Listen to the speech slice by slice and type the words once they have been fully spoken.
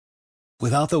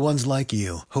Without the ones like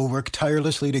you, who work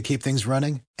tirelessly to keep things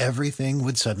running, everything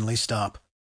would suddenly stop.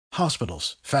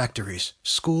 Hospitals, factories,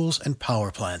 schools, and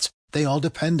power plants, they all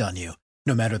depend on you.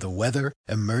 No matter the weather,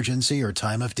 emergency, or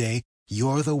time of day,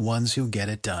 you're the ones who get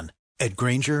it done. At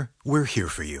Granger, we're here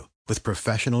for you with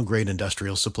professional-grade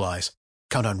industrial supplies.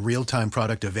 Count on real-time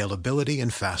product availability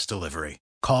and fast delivery.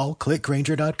 Call, click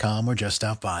Granger.com, or just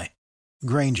stop by.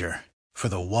 Granger, for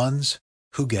the ones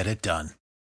who get it done.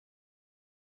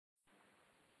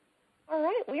 All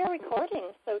right, we are recording.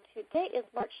 So today is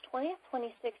March 20th,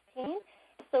 2016.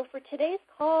 So for today's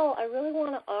call, I really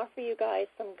want to offer you guys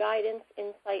some guidance,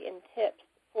 insight, and tips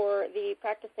for the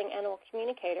practicing animal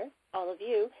communicator, all of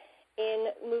you, in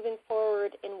moving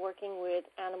forward in working with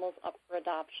animals up for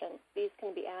adoption. These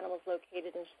can be animals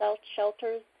located in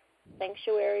shelters,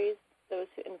 sanctuaries, those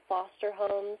in foster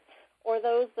homes, or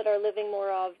those that are living more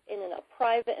of in a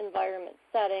private environment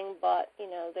setting, but,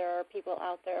 there are people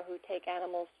out there who take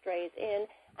animal strays in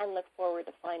and look forward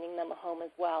to finding them a home as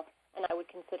well, and I would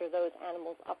consider those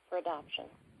animals up for adoption,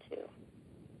 too.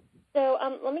 So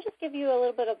let me just give you a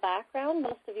little bit of background.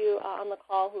 Most of you on the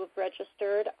call who have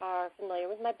registered are familiar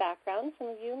with my background. Some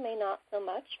of you may not so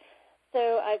much.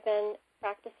 So I've been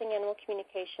practicing animal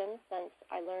communication since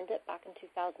I learned it back in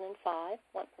 2005,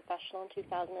 went professional in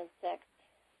 2006.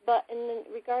 But in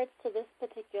regards to this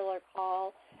particular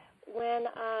call, when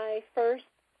I first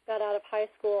got out of high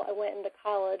school, I went into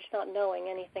college not knowing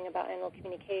anything about animal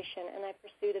communication, and I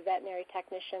pursued a veterinary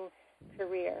technician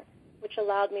career, which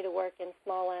allowed me to work in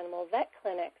small animal vet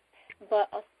clinics, but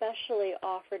especially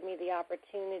offered me the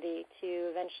opportunity to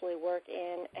eventually work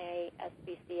in a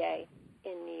SPCA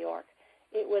in New York.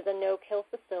 It was a no-kill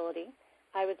facility.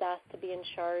 I was asked to be in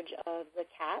charge of the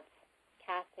cats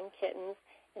and kittens,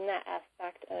 in that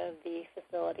aspect of the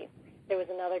facility. There was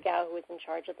another gal who was in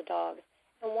charge of the dogs.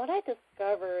 And what I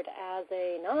discovered as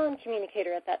a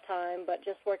non-communicator at that time, but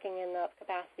just working in the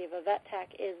capacity of a vet tech,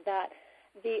 is that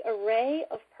the array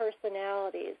of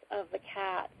personalities of the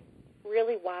cats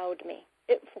really wowed me.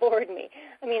 It floored me.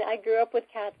 I mean, I grew up with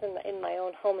cats in my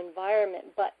own home environment,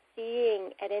 but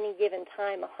seeing at any given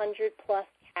time 100-plus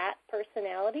cat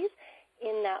personalities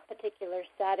in that particular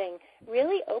setting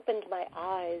really opened my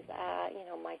eyes,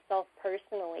 myself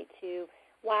personally, to,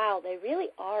 wow, they really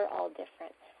are all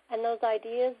different. And those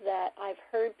ideas that I've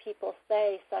heard people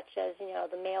say, such as,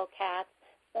 the male cats,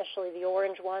 especially the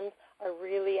orange ones, are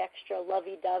really extra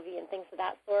lovey-dovey and things of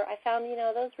that sort, I found,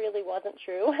 those really wasn't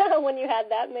true. When you had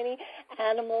that many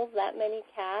animals, that many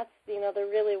cats, there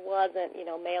really wasn't,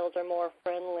 males are more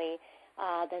friendly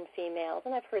than females.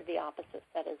 And I've heard the opposite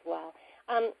said as well.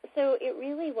 So it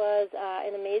really was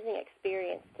an amazing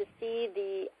experience to see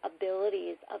the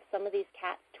abilities of some of these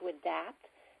cats to adapt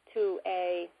to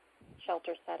a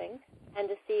shelter setting, and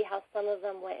to see how some of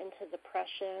them went into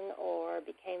depression or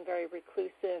became very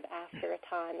reclusive after a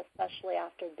time, especially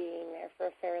after being there for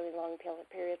a fairly long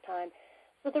period of time.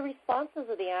 So the responses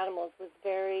of the animals was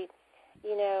very,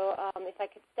 if I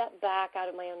could step back out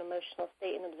of my own emotional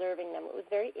state and observing them, it was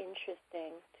very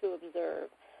interesting to observe.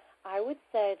 I would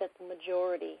say that the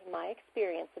majority, in my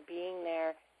experience of being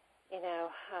there,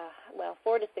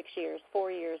 4 to 6 years,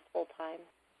 4 years full-time,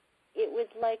 it was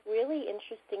really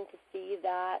interesting to see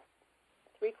that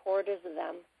 3/4 of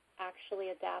them actually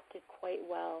adapted quite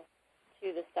well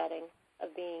to the setting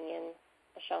of being in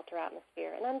a shelter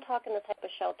atmosphere. And I'm talking the type of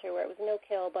shelter where it was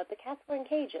no-kill, but the cats were in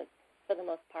cages for the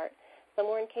most part. Some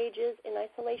were in cages in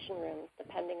isolation rooms,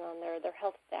 depending on their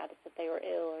health status, if they were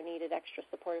ill or needed extra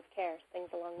supportive care, things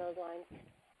along those lines.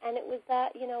 And it was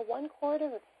that,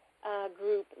 1/4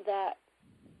 group that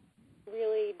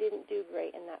really didn't do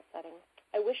great in that setting.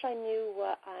 I wish I knew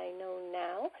what I know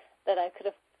now, that I could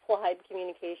have applied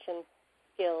communication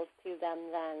skills to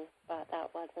them then, but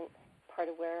that wasn't part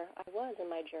of where I was in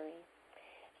my journey.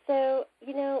 So,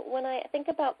 when I think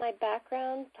about my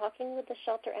background, talking with the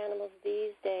shelter animals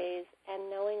these days and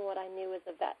knowing what I knew as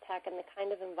a vet tech and the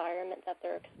kind of environment that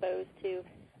they're exposed to,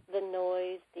 the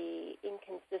noise, the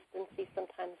inconsistency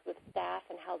sometimes with staff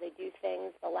and how they do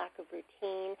things, the lack of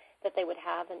routine that they would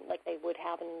have like they would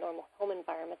have in a normal home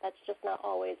environment, that's just not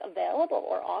always available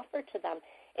or offered to them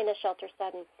in a shelter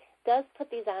setting, does put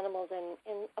these animals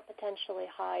in a potentially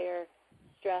higher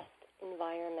stressed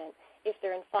environment. If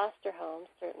they're in foster homes,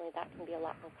 certainly that can be a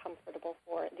lot more comfortable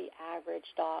for the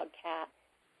average dog, cat,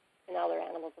 and other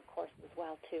animals, of course, as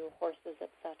well, too, horses,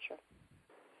 etc.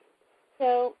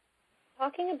 So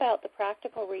talking about the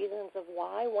practical reasons of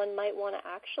why one might want to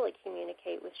actually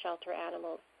communicate with shelter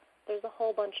animals, there's a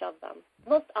whole bunch of them.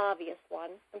 The most obvious one,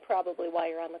 and probably why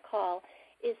you're on the call,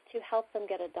 is to help them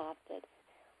get adopted.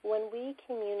 when we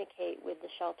communicate with the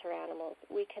shelter animals,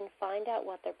 we can find out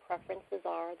what their preferences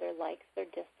are, their likes, their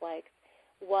dislikes,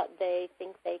 what they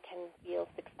think they can feel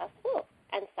successful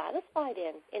and satisfied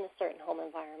in a certain home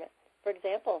environment. For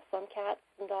example, some cats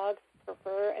and dogs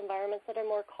prefer environments that are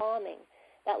more calming,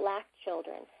 that lack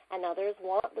children, and others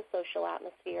want the social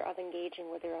atmosphere of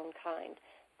engaging with their own kind.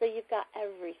 So you've got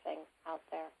everything out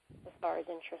there as far as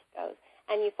interest goes,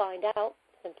 and you find out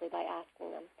simply by asking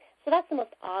them. So that's the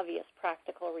most obvious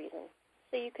practical reason.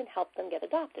 So you can help them get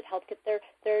adopted, help get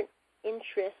their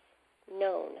interests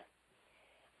known.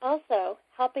 Also,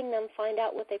 helping them find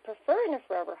out what they prefer in a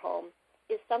forever home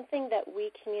is something that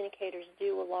we communicators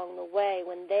do along the way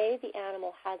when the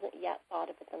animal, hasn't yet thought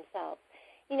of it themselves.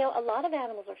 You know, a lot of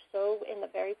animals are so in the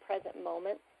very present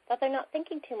moment that they're not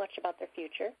thinking too much about their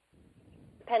future.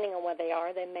 Depending on where they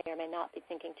are, they may or may not be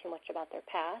thinking too much about their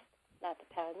past. That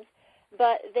depends.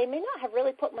 But they may not have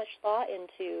really put much thought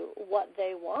into what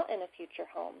they want in a future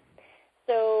home.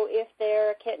 So if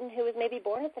they're a kitten who was maybe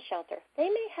born at the shelter, they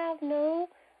may have no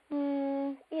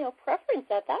preference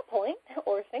at that point,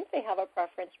 or think they have a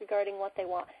preference regarding what they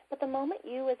want. But the moment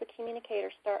you as a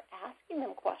communicator start asking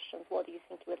them questions, well, do you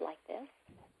think you would like this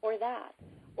or that?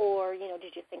 Or,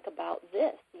 did you think about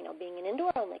this, being an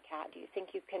indoor-only cat? Do you think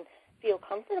you can feel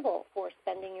comfortable for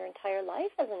spending your entire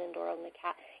life as an indoor-only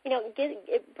cat?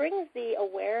 It brings the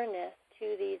awareness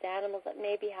to these animals that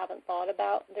maybe haven't thought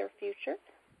about their future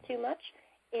too much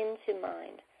into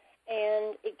mind.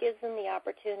 And it gives them the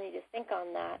opportunity to think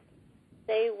on that,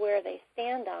 say where they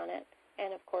stand on it,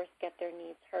 and, of course, get their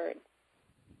needs heard.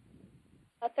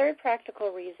 A third practical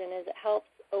reason is it helps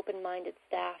open-minded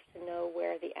staff to know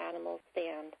where the animals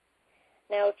stand.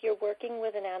 Now, if you're working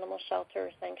with an animal shelter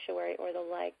or sanctuary or the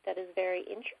like that is very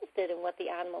interested in what the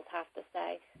animals have to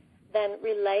say, then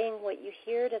relaying what you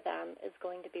hear to them is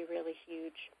going to be really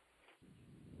huge.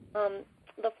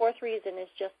 The fourth reason is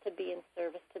just to be in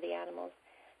service to the animals.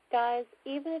 Guys,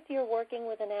 even if you're working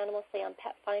with an animal, say on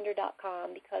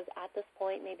petfinder.com, because at this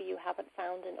point maybe you haven't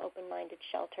found an open-minded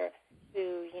shelter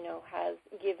who, has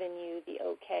given you the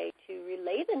okay to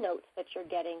relay the notes that you're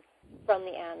getting from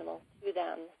the animal to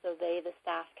them so the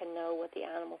staff, can know what the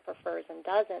animal prefers and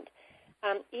doesn't.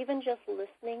 Even just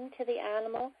listening to the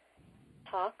animal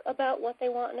talk about what they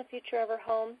want in a future ever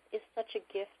home is such a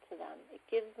gift to them. It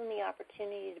gives them the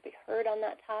opportunity to be heard on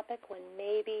that topic when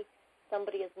maybe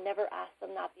somebody has never asked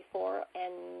them that before,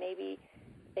 and maybe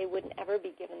they wouldn't ever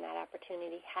be given that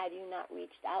opportunity had you not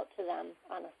reached out to them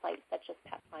on a site such as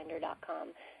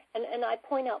petfinder.com. And I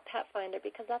point out Petfinder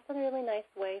because that's a really nice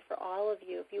way for all of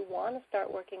you. If you want to start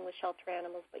working with shelter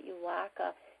animals but you lack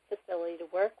a facility to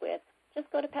work with, just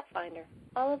go to Petfinder.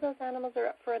 All of those animals are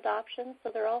up for adoption,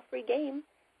 so they're all free game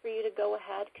for you to go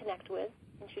ahead, connect with,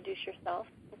 introduce yourself,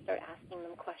 and start asking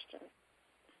them questions.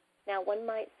 Now, one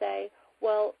might say,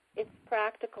 well, it's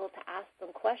practical to ask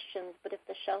them questions, but if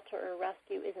the shelter or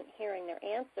rescue isn't hearing their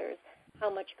answers,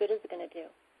 how much good is it going to do?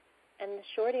 And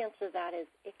the short answer to that is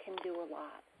it can do a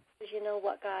lot. Because you know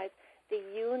what, guys? The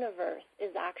universe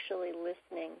is actually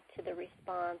listening to the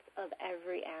response of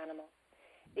every animal.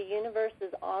 The universe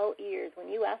is all ears. When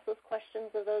you ask those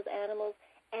questions of those animals,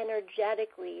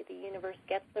 energetically the universe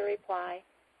gets the reply,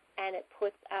 and it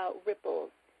puts out ripples,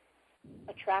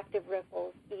 attractive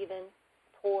ripples even,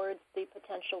 towards the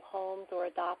potential homes or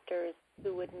adopters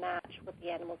who would match what the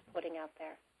animal's putting out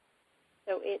there.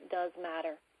 So it does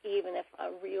matter, even if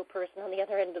a real person on the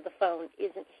other end of the phone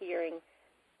isn't hearing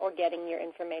or getting your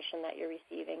information that you're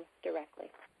receiving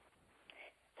directly.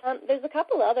 There's a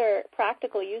couple other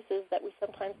practical uses that we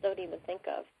sometimes don't even think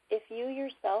of. If you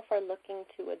yourself are looking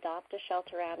to adopt a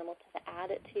shelter animal to add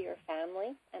it to your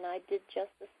family, and I did just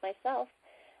this myself,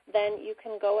 then you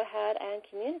can go ahead and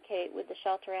communicate with the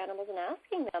shelter animals and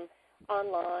asking them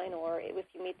online, or if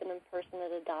you meet them in person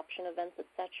at adoption events,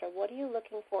 etc., what are you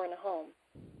looking for in a home?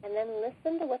 And then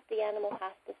listen to what the animal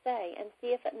has to say and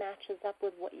see if it matches up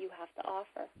with what you have to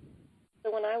offer.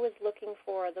 So when I was looking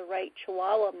for the right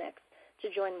Chihuahua mix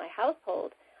to join my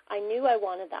household, I knew I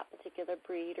wanted that particular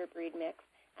breed or breed mix,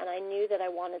 and I knew that I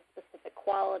wanted specific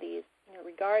qualities,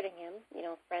 regarding him,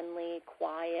 friendly,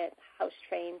 quiet,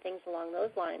 house-trained, things along those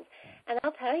lines. And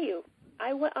I'll tell you,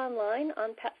 I went online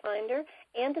on Petfinder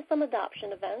and to some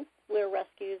adoption events where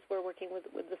rescues were working with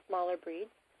the smaller breeds,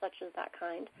 such as that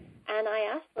kind, and I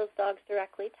asked those dogs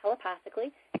directly,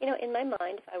 telepathically, in my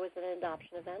mind, if I was at an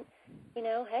adoption event,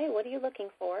 hey, what are you looking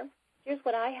for? Here's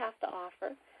what I have to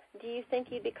offer. Do you think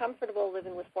you'd be comfortable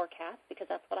living with 4 cats? Because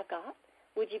that's what I've got.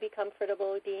 Would you be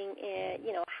comfortable being a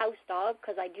house dog?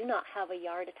 Because I do not have a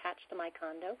yard attached to my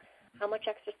condo. How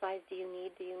much exercise do you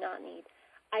need? Do you not need?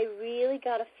 I really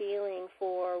got a feeling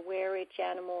for where each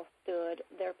animal stood,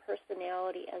 their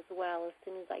personality as well, as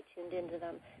soon as I tuned into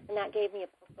them. And that gave me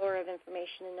a plethora of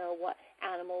information to know what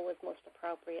animal was most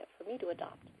appropriate for me to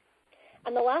adopt.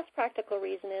 And the last practical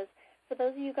reason is, for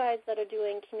those of you guys that are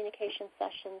doing communication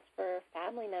sessions for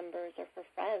family members or for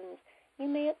friends, you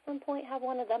may at some point have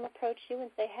one of them approach you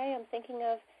and say, hey, I'm thinking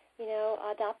of,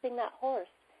 adopting that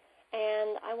horse,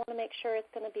 and I want to make sure it's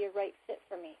going to be a right fit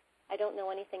for me. I don't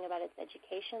know anything about its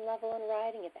education level in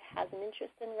riding, if it has an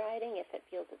interest in riding, if it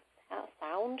feels it's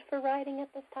sound for riding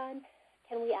at this time.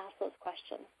 Can we ask those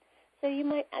questions? So you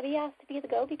might be asked to be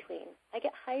the go-between. I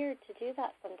get hired to do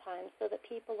that sometimes so that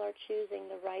people are choosing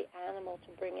the right animal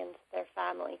to bring into their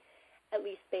family, at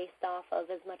least based off of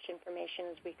as much information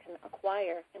as we can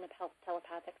acquire in a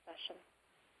telepathic session.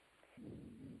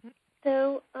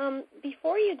 So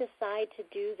before you decide to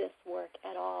do this work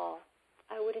at all,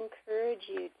 I would encourage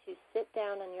you to sit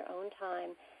down on your own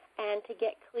time and to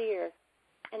get clear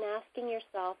and asking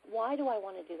yourself, why do I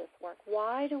want to do this work?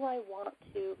 Why do I want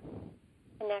to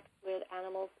connect with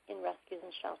animals in rescues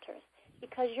and shelters?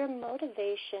 Because your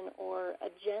motivation or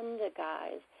agenda,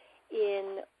 guys,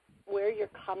 in where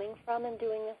you're coming from in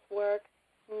doing this work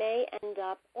may end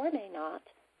up, or may not,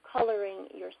 coloring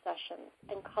your sessions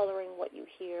and coloring what you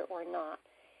hear or not.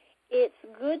 It's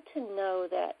good to know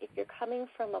that if you're coming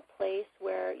from a place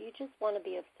where you just want to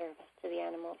be of service to the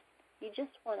animals, you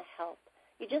just want to help,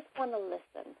 you just want to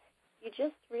listen, you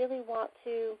just really want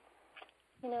to,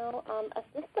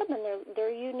 assist them in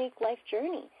their unique life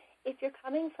journey. If you're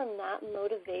coming from that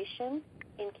motivation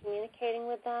in communicating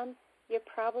with them, you're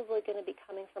probably going to be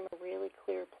coming from a really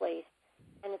clear place,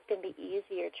 and it's going to be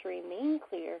easier to remain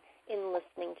clear in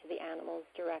listening to the animals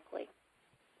directly.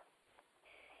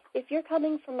 If you're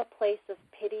coming from a place of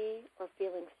pity or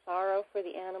feeling sorrow for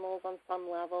the animals on some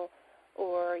level,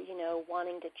 or,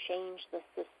 wanting to change the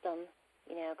system,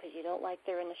 because you don't like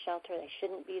they're in the shelter, they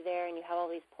shouldn't be there, and you have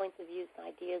all these points of view and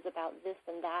ideas about this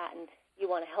and that, and you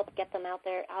want to help get them out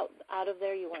of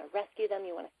there, you want to rescue them,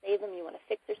 you want to save them, you want to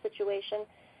fix their situation.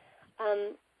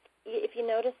 If you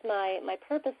notice my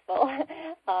purposeful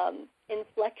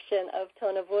inflection of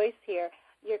tone of voice here,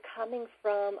 you're coming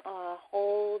from a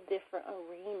whole different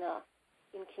arena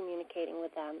in communicating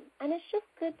with them. And it's just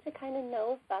good to kind of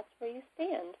know if that's where you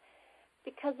stand.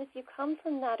 Because if you come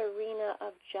from that arena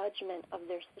of judgment of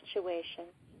their situation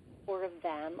or of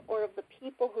them or of the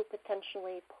people who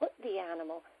potentially put the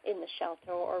animal in the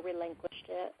shelter or relinquished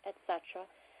it, etc.,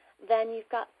 then you've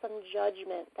got some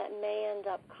judgment that may end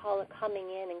up coming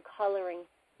in and coloring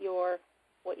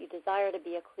what you desire to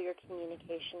be a clear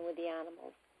communication with the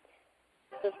animals.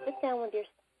 So sit down with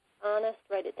yourself, honest,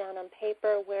 write it down on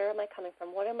paper. Where am I coming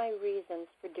from? What are my reasons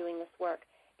for doing this work?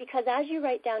 Because as you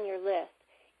write down your list,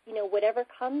 whatever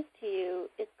comes to you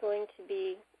is going to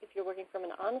be, if you're working from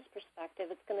an honest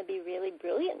perspective, it's going to be really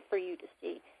brilliant for you to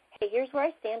see. Hey, here's where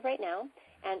I stand right now,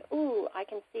 and I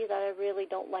can see that I really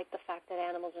don't like the fact that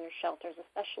animals in our shelters,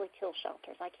 especially kill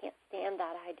shelters, I can't stand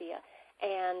that idea,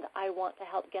 and I want to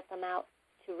help get them out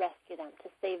to rescue them, to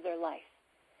save their life.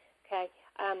 Okay?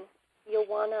 You'll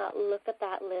want to look at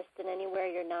that list, and anywhere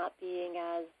you're not being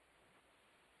as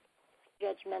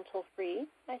judgmental-free,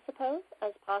 I suppose,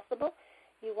 as possible,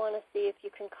 you want to see if you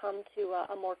can come to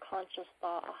a more conscious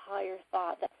thought, a higher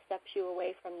thought that steps you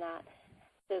away from that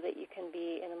so that you can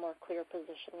be in a more clear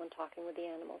position when talking with the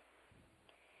animals.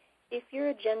 If your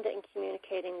agenda in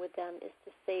communicating with them is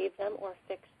to save them or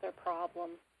fix their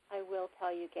problem, I will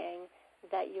tell you, gang,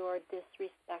 that you're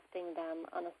disrespecting them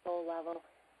on a soul level,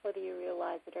 whether you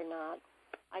realize it or not.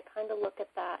 I kind of look at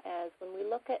that as when we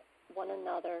look at one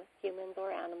another, humans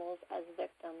or animals, as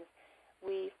victims,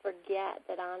 we forget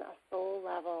that on a soul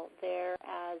level they're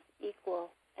as equal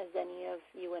as any of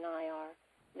you and I are.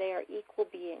 They are equal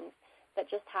beings that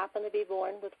just happen to be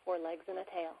born with 4 legs and a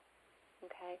tail.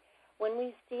 Okay? When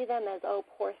we see them as,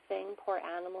 poor thing, poor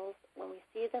animals, when we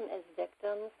see them as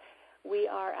victims, we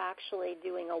are actually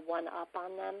doing a one-up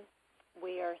on them.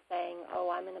 We are saying,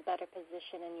 I'm in a better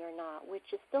position and you're not, which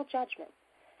is still judgment.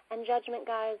 And judgment,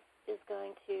 guys, is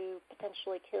going to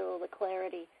potentially kill the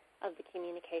clarity of the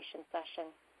communication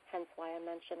session, hence why I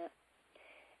mention it.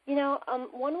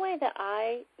 One way that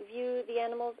I view the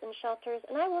animals in shelters,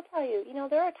 and I will tell you,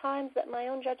 there are times that my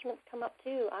own judgments come up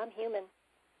too. I'm human.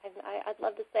 I'd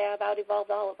love to say I've out-evolved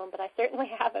all of them, but I certainly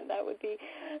haven't. That would be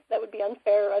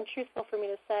unfair or untruthful for me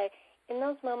to say. In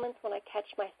those moments when I catch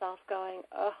myself going,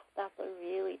 that's a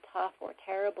really tough or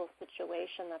terrible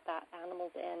situation that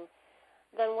animal's in,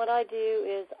 then what I do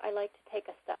is I like to take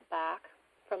a step back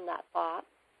from that thought.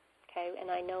 Okay,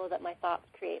 and I know that my thoughts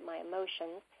create my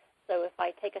emotions. So if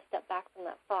I take a step back from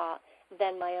that thought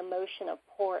then my emotion of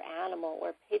poor animal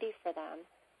or pity for them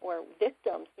or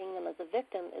victim, seeing them as a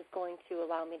victim, is going to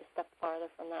allow me to step farther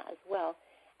from that as well.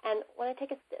 And when I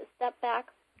take a step back,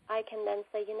 I can then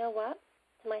say, you know what,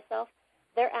 to myself,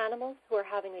 they're animals who are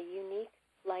having a unique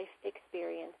life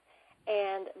experience.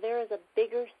 And there is a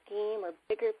bigger scheme or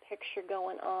bigger picture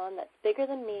going on that's bigger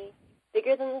than me,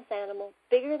 bigger than this animal,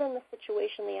 bigger than the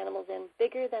situation the animal's in,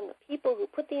 bigger than the people who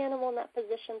put the animal in that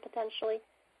position potentially,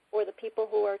 or the people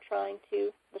who are trying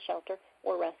to, the shelter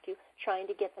or rescue, trying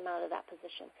to get them out of that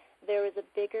position. There is a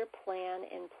bigger plan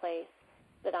in place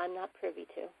that I'm not privy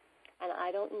to. And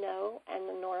I don't know,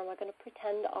 and nor am I going to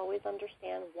pretend to always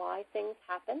understand why things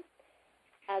happen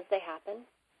as they happen.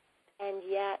 And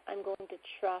yet I'm going to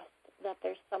trust that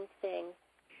there's something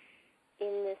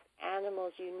in this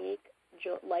animal's unique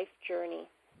life journey,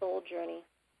 soul journey,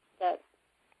 that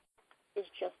is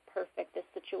just perfect. This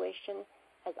situation,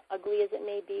 as ugly as it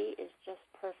may be, is just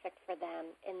perfect for them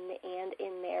and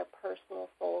in their personal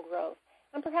soul growth,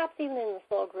 and perhaps even in the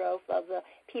soul growth of the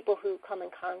people who come in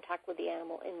contact with the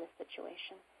animal in this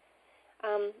situation.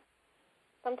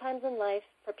 Sometimes in life,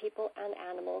 for people and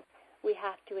animals, we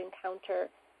have to encounter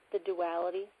the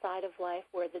duality side of life,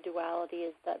 where the duality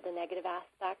is the negative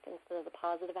aspect instead of the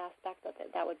positive aspect.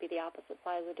 That would be the opposite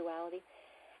side of the duality.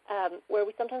 Where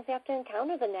we sometimes have to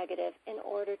encounter the negative in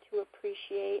order to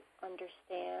appreciate,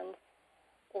 understand,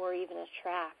 or even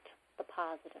attract the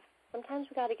positive. Sometimes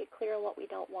we've got to get clear on what we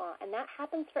don't want, and that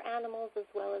happens for animals as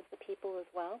well as the people as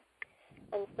well.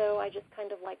 And so I just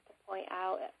kind of like to point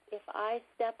out, if I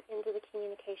step into the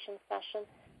communication session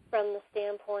from the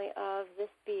standpoint of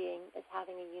this being is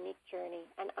having a unique journey,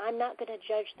 and I'm not going to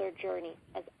judge their journey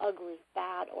as ugly,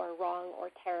 bad, or wrong,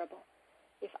 or terrible.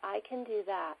 If I can do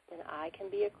that, then I can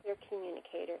be a clear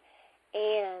communicator,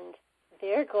 and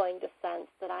they're going to sense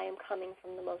that I am coming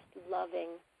from the most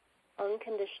loving,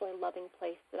 unconditionally loving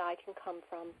place that I can come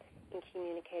from in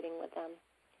communicating with them.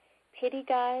 Pity,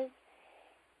 guys,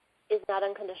 is not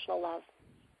unconditional love.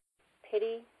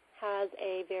 Pity has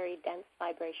a very dense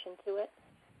vibration to it.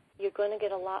 You're going to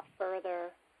get a lot further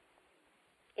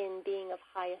in being of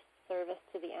highest service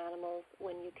to the animals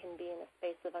when you can be in a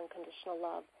space of unconditional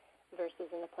love versus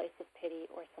in a place of pity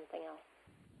or something else.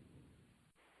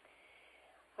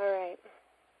 All right.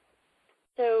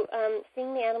 So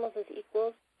seeing the animals as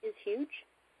equals is huge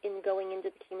in going into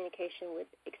the communication with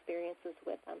experiences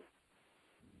with them.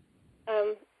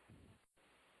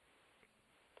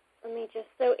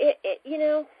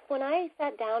 When I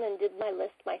sat down and did my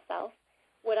list myself,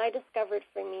 what I discovered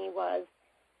for me was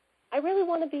I really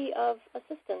want to be of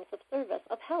assistance, of service,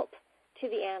 of help to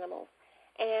the animals,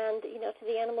 and, to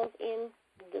the animals in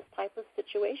this type of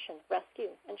situation,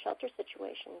 rescue and shelter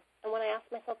situations. And when I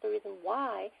asked myself the reason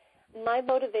why, my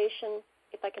motivation,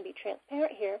 if I can be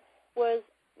transparent here, was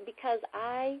because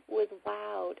I was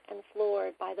wowed and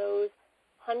floored by those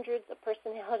hundreds of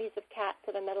personalities of cats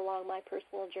that I met along my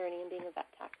personal journey in being a vet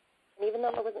tech. And even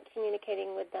though I wasn't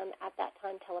communicating with them at that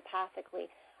time telepathically,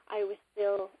 I was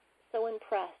still so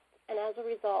impressed. And as a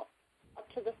result, up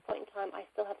to this point in time, I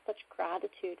still have such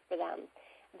gratitude for them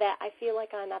that I feel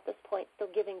like I'm at this point still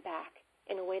giving back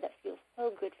in a way that feels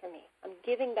so good for me. I'm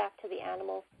giving back to the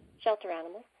animals, shelter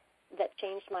animals, that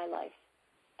changed my life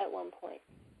at one point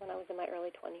when I was in my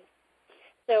early 20s.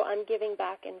 So I'm giving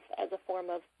back as a form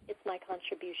of, it's my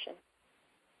contribution.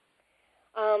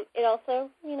 It also,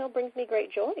 brings me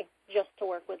great joy just to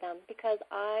work with them, because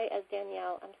I, as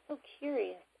Danielle, I'm so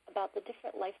curious about the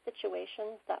different life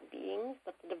situations that beings,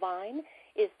 that the divine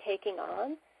is taking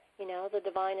on. The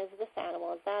divine is this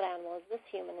animal, is that animal, is this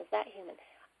human, is that human.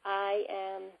 I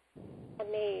am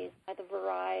amazed by the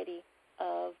variety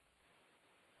of,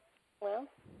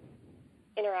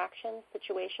 interactions,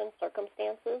 situations,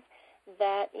 circumstances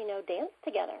that, dance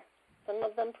together. Some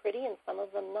of them pretty and some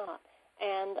of them not.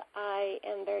 And I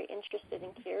am very interested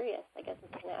and curious. I guess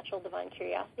it's a natural divine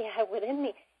curiosity I have within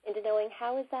me into knowing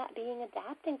how is that being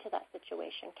adapting to that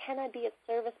situation. Can I be of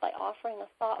service by offering a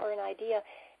thought or an idea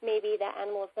maybe that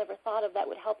animal has never thought of that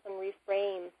would help them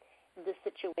reframe the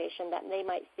situation that they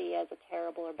might see as a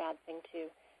terrible or bad thing too?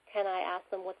 Can I ask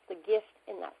them what's the gift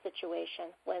in that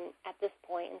situation when at this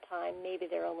point in time maybe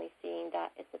they're only seeing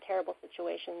that it's a terrible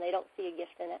situation. They don't see a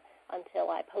gift in it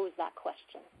until I pose that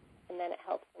question. And then it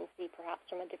helps them see perhaps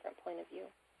from a different point of view.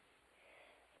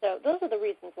 So those are the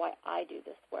reasons why I do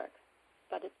this work,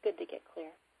 but it's good to get clear.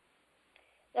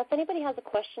 Now, if anybody has a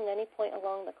question at any point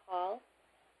along the call,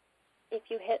 if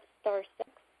you hit *6,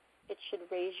 it should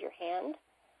raise your hand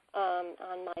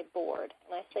on my board.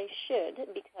 And I say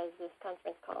should because this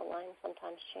conference call line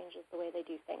sometimes changes the way they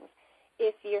do things.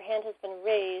 if your hand has been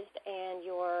raised and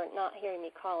you're not hearing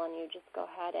me call on you, just go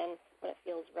ahead and, when it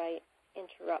feels right,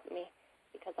 interrupt me,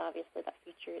 because obviously that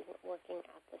feature isn't working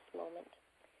at this moment.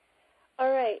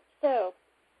 All right, so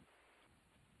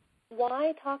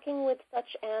why talking with such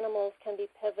animals can be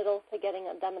pivotal to getting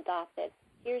them adopted.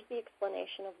 Here's the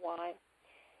explanation of why.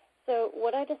 So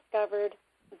what I discovered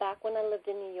back when I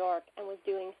lived in New York and was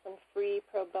doing some free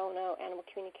pro bono animal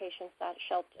communication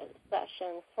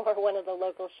sessions for one of the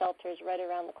local shelters right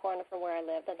around the corner from where I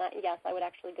lived. And that, yes, I would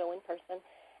actually go in person,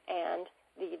 and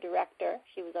the director,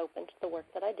 she was open to the work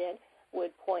that I did,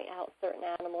 would point out certain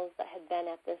animals that had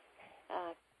been at this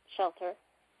shelter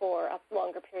for a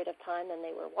longer period of time than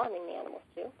they were wanting the animals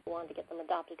to. Wanted to get them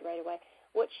adopted right away.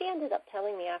 What she ended up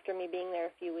telling me after me being there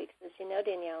a few weeks is, you know,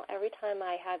 Danielle, every time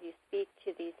I have you speak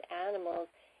to these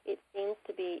animals, it seems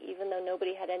to be, even though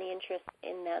nobody had any interest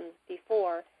in them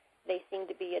before, they seem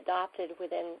to be adopted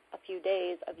within a few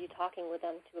days of you talking with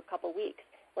them to a couple weeks,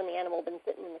 when the animal had been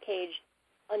sitting in the cage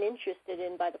uninterested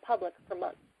in by the public for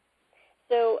months.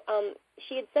 So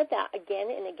she had said that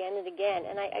again and again and again,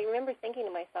 and I remember thinking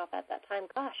to myself at that time,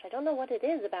 gosh, I don't know what it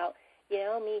is about, you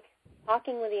know, me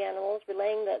talking with the animals,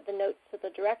 relaying the notes to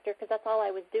the director, because that's all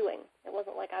I was doing. It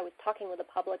wasn't like I was talking with the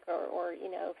public or,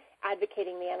 you know,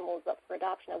 advocating the animals up for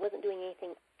adoption. I wasn't doing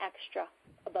anything extra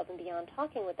above and beyond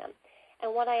talking with them.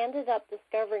 And what I ended up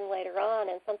discovering later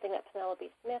on, and something that Penelope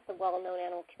Smith, a well-known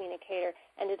animal communicator,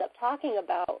 ended up talking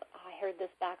about, I heard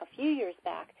this back a few years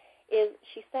back, is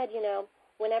she said, you know,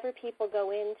 whenever people go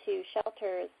into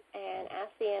shelters and ask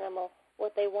the animal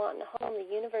what they want in a home,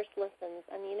 the universe listens,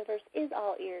 and the universe is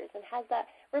all ears and has that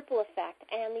ripple effect,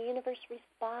 and the universe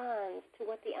responds to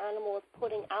what the animal is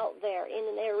putting out there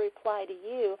in their reply to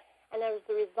you, and as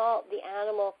a result, the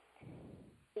animal,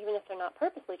 even if they're not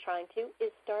purposely trying to,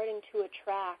 is starting to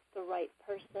attract the right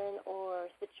person or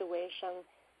situation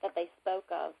that they spoke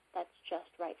of that's just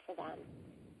right for them.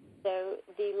 So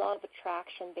the law of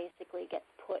attraction basically gets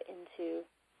put into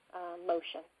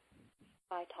motion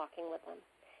by talking with them.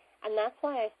 And that's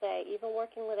why I say even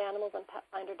working with animals on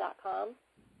PetFinder.com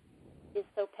is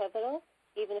so pivotal,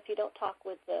 even if you don't talk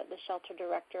with the shelter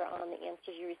director on the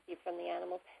answers you receive from the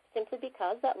animals, simply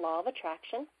because that law of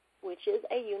attraction, which is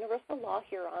a universal law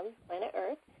here on planet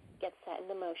Earth, gets set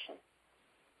into motion.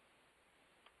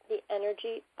 The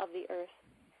energy of the Earth,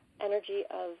 energy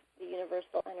of the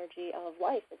universal energy of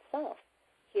life itself,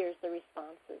 hears the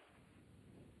responses.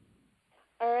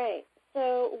 All right,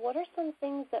 so what are some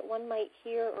things that one might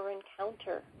hear or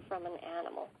encounter from an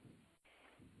animal?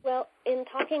 Well, in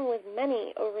talking with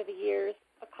many over the years,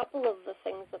 a couple of the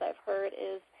things that I've heard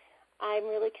is, I'm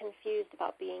really confused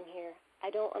about being here.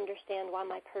 I don't understand why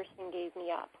my person gave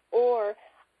me up. Or,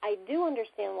 I do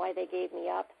understand why they gave me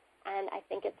up, and I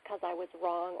think it's because I was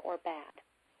wrong or bad.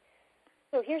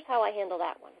 So here's how I handle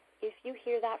that one. If you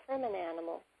hear that from an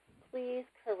animal, please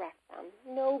correct them.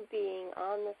 No being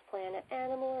on this planet,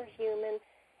 animal or human,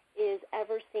 is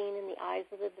ever seen in the eyes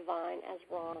of the divine as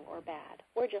wrong or bad.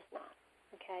 We're just not,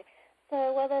 okay?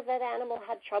 So whether that animal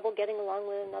had trouble getting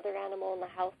along with another animal in the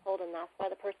household and that's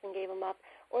why the person gave them up,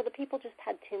 or the people just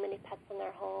had too many pets in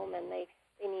their home and they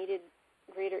needed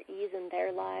greater ease in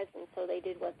their lives, and so they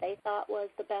did what they thought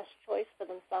was the best choice for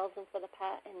themselves and for the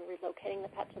pet and relocating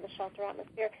the pet to the shelter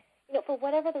atmosphere, you know, for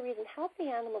whatever the reason, help the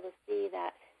animal to see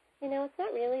that, you know, it's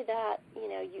not really that,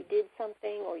 you know, you did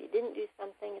something or you didn't do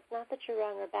something. It's not that you're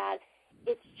wrong or bad.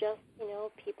 It's just, you know,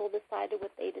 people decided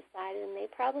what they decided, and they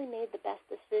probably made the best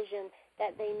decision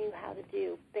that they knew how to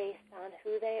do based on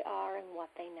who they are and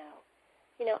what they know.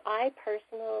 You know, I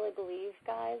personally believe,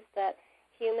 guys, that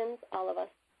humans, all of us,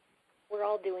 we're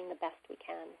all doing the best we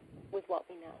can with what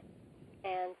we know.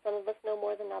 And some of us know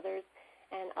more than others,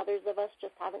 and others of us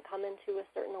just haven't come into a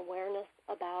certain awareness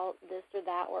about this or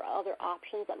that or other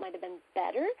options that might have been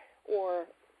better or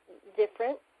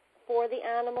different for the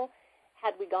animal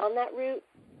had we gone that route,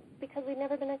 because we've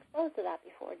never been exposed to that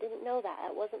before, didn't know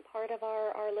that. It wasn't part of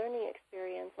our learning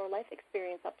experience or life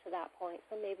experience up to that point,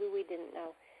 so maybe we didn't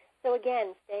know. So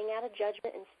again, staying out of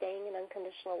judgment and staying in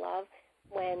unconditional love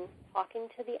when talking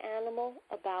to the animal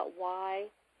about why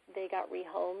they got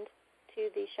rehomed to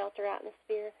the shelter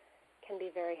atmosphere can be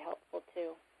very helpful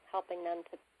too, helping them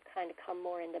to kind of come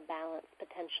more into balance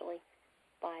potentially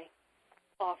by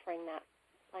offering that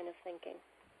line of thinking.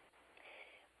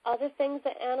 Other things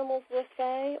that animals will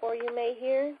say, or you may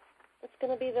hear, it's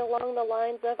going to be along the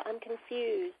lines of, I'm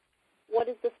confused. What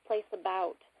is this place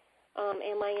about?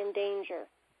 Am I in danger?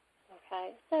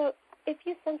 Okay, so if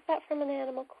you sense that from an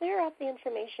animal, clear up the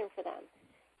information for them.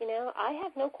 You know, I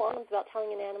have no qualms about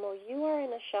telling an animal, you are in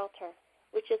a shelter,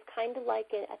 which is kind of like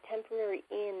a temporary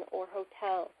inn or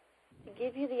hotel to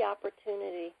give you the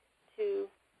opportunity to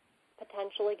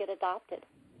potentially get adopted.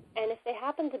 And if they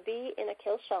happen to be in a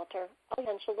kill shelter,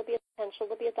 potential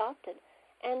to be adopted.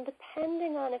 And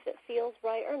depending on if it feels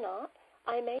right or not,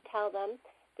 I may tell them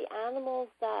the animals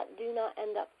that do not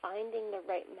end up finding the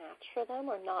right match for them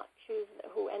or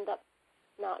who end up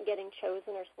not getting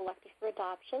chosen or selected for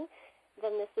adoption,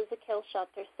 then this is a kill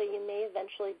shelter, so you may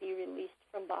eventually be released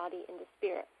from body into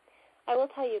spirit. I will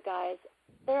tell you guys,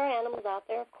 there are animals out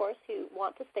there, of course, who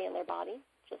want to stay in their body,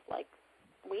 just like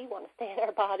we want to stay in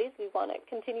our bodies. We want to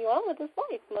continue on with this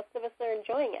life. Most of us are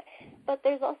enjoying it. But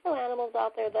there's also animals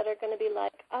out there that are going to be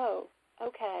like, oh,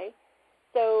 okay.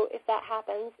 So if that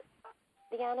happens,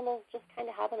 the animals just kind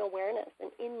of have an awareness, an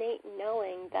innate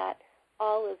knowing that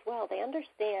all is well. They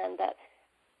understand that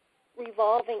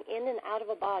revolving in and out of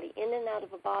a body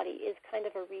is kind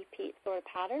of a repeat sort of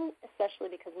pattern, especially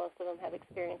because most of them have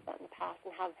experienced that in the past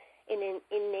and have an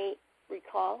innate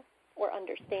recall or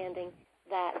understanding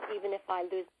that even if I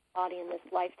lose my body in this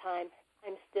lifetime,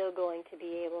 I'm still going to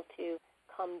be able to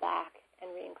come back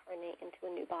and reincarnate into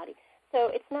a new body.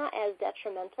 So it's not as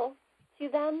detrimental to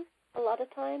them a lot of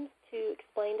times to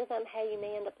explain to them, hey, you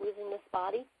may end up losing this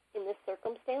body in this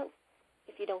circumstance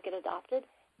if you don't get adopted.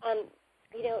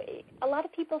 A lot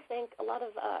of people think, a lot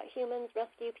of humans,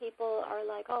 rescue people are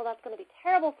like, oh, that's going to be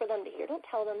terrible for them to hear. Don't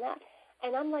tell them that.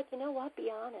 And I'm like, you know what?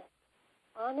 Be honest.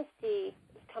 Honesty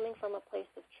is coming from a place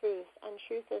of truth, and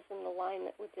truth is in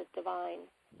alignment with the divine.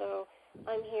 So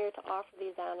I'm here to offer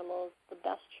these animals the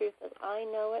best truth as I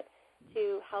know it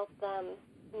to help them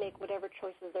make whatever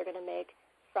choices they're going to make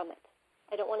from it.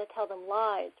 I don't want to tell them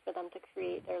lies for them to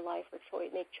create their life or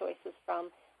make choices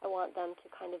from. I want them to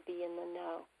kind of be in the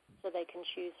know so they can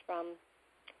choose from,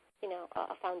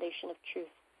 a foundation of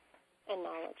truth and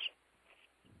knowledge.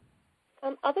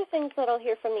 Other things that I'll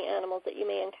hear from the animals that you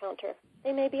may encounter,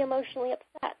 they may be emotionally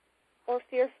upset or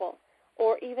fearful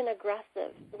or even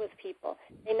aggressive with people.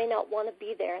 They may not want to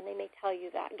be there, and they may tell you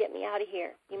that, get me out of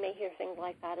here. You may hear things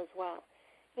like that as well.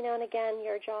 And again,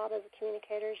 your job as a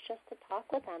communicator is just to talk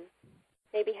with them,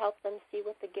 maybe help them see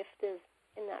what the gift is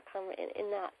in that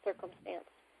circumstance,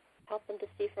 help them to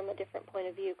see from a different point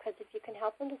of view, because if you can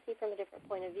help them to see from a different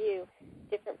point of view,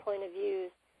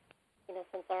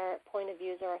 since our point of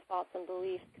views are our thoughts and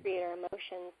beliefs create our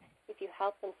emotions, if you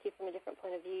help them see from a different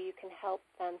point of view, you can help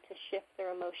them to shift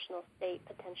their emotional state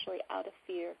potentially out of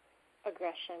fear,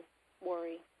 aggression,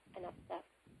 worry, and upset.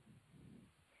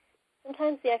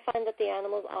 Sometimes I find that the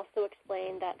animals also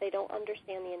explain that they don't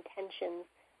understand the intentions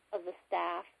of the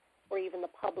staff or even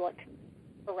the public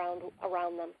around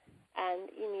them,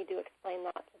 and you need to explain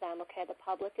that to them. Okay, the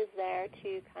public is there to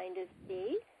kind of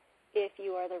see if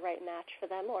you are the right match for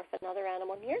them, or if another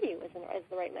animal near you is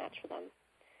the right match for them.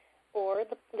 Or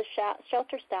the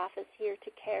shelter staff is here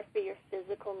to care for your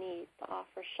physical needs, to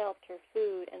offer shelter,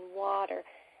 food, and water.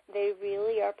 They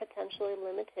really are potentially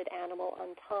limited animal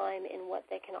on time in what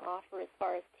they can offer as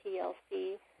far as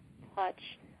TLC,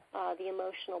 touch, the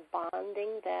emotional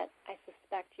bonding that I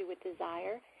suspect you would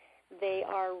desire. They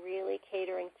are really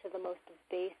catering to the most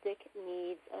basic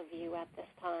needs of you at this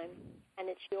time. And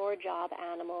it's your job,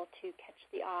 animal, to catch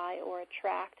the eye or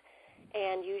attract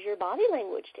and use your body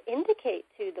language to indicate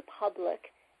to the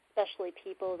public, especially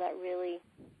people that really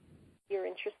you're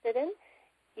interested in,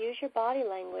 use your body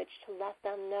language to let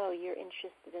them know you're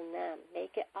interested in them.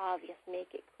 Make it obvious.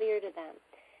 Make it clear to them.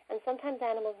 And sometimes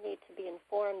animals need to be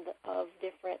informed of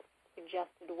different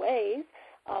suggested ways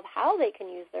of how they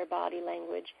can use their body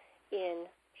language in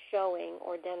showing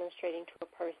or demonstrating to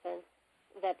a person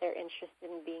that they're interested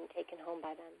in being taken home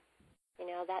by them.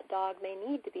 That dog may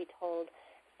need to be told,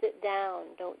 sit down,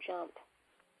 don't jump.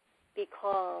 Be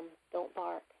calm, don't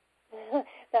bark.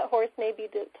 That horse may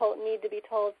need to be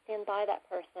told, stand by that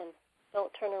person.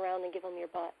 Don't turn around and give them your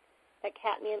butt. That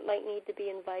cat might need to be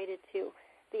invited to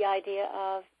the idea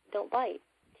of, don't bite.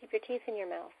 Keep your teeth in your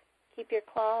mouth. Keep your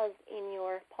claws in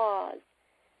your paws.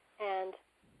 And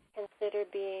consider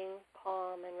being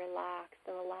calm and relaxed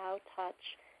and allow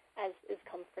touch as is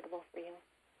comfortable for you.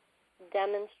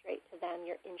 Demonstrate to them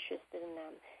you're interested in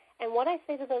them. And what I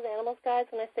say to those animals, guys,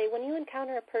 when I say when you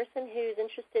encounter a person who's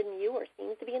interested in you or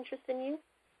seems to be interested in you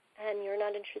and you're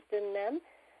not interested in them,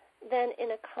 then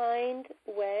in a kind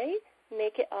way,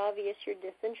 make it obvious you're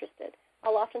disinterested.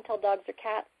 I'll often tell dogs or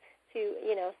cats to,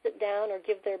 sit down or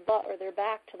give their butt or their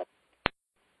back to the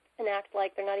and act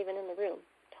like they're not even in the room.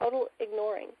 Total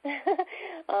ignoring.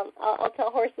 I'll tell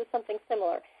horses something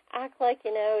similar. Act like,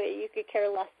 you could care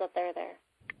less that they're there.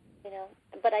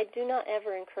 But I do not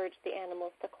ever encourage the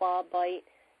animals to claw, bite,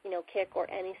 kick, or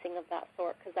anything of that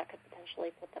sort, because that could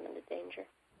potentially put them into danger.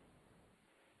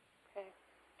 Okay.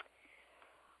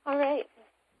 All right.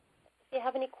 If you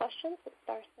have any questions, it's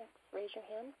 *6. Raise your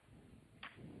hand.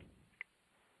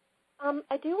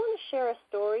 I do want to share a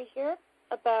story here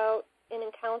about an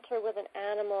encounter with an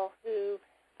animal who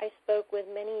I spoke with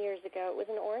many years ago. It was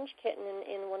an orange kitten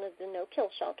in one of the no-kill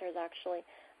shelters, actually,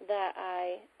 that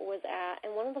I was at.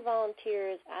 And one of the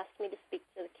volunteers asked me to speak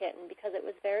to the kitten because it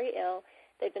was very ill.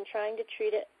 They'd been trying to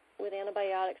treat it with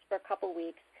antibiotics for a couple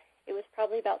weeks. It was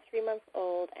probably about 3 months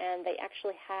old, and they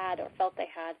actually had, or felt they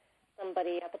had,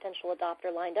 somebody, a potential adopter,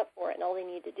 lined up for it, and all they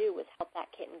needed to do was help that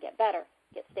kitten get better,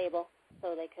 get stable,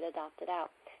 so they could adopt it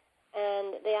out.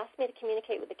 And they asked me to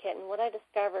communicate with the kitten. What I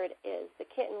discovered is the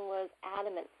kitten was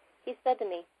adamant. He said to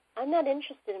me, I'm not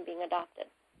interested in being adopted.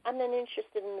 I'm not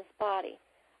interested in this body.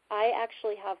 I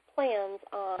actually have plans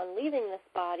on leaving this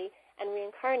body and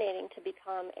reincarnating to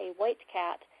become a white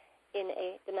cat in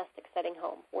a domestic setting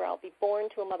home where I'll be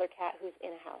born to a mother cat who's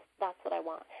in a house. That's what I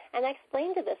want. And I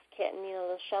explained to this kitten,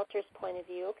 the shelter's point of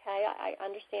view. Okay, I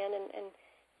understand and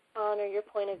honor your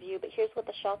point of view, but here's what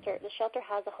the shelter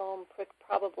has a home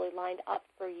probably lined up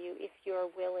for you if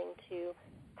you're willing to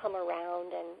come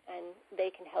around and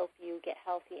they can help you get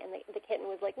healthy. And the kitten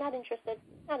was like, not interested.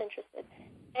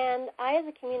 And I, as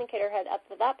a communicator, had up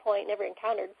to that point never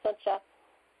encountered such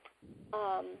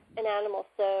an animal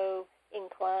so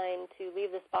inclined to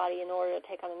leave this body in order to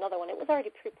take on another one. It was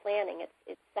already pre-planning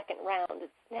its second round,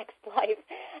 its next life.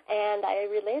 And I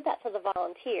relayed that to the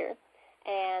volunteer.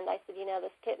 And I said,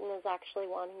 this kitten is actually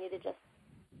wanting you to just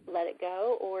let it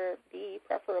go, or B,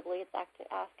 preferably, it's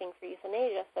asking for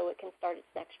euthanasia so it can start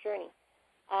its next journey.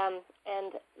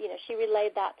 And she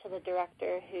relayed that to the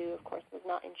director, who, of course, was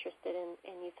not interested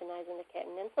in euthanizing the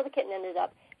kitten. And so the kitten ended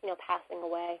up, passing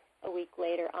away a week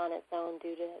later on its own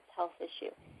due to its health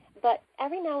issue. But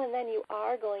every now and then you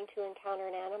are going to encounter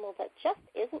an animal that just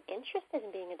isn't interested in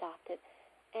being adopted.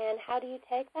 And how do you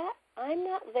take that? I'm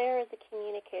not there as a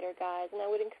communicator, guys, and I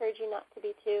would encourage you not to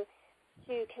be to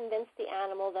convince the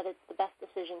animal that it's the best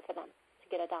decision for them to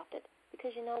get adopted.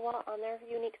 Because you know what? On their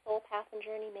unique soul path and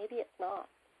journey, maybe it's not.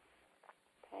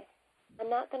 Okay? I'm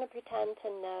not going to pretend to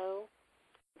know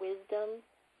wisdom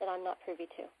that I'm not privy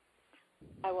to.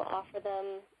 I will offer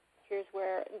them, here's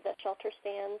where the shelter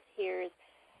stands,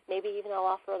 maybe even I'll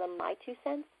offer them my 2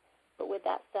 cents, but with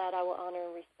that said, I will honor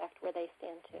and respect where they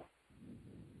stand too.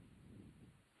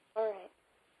 All right.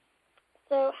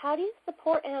 So how do you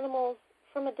support animals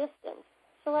from a distance?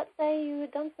 So let's say you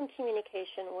had done some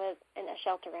communication with a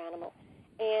shelter animal,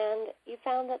 and you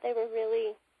found that they were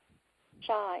really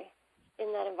shy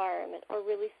in that environment or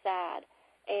really sad,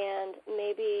 and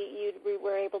maybe you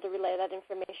were able to relay that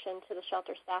information to the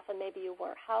shelter staff, and maybe you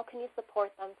weren't. How can you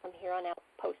support them from here on out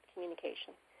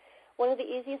post-communication? One of the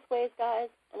easiest ways, guys,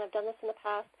 and I've done this in the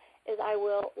past, is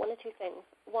one of 2 things.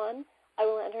 One, I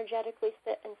will energetically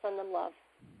sit and send them love.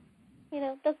 It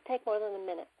doesn't take more than a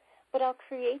minute. But I'll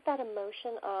create that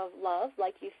emotion of love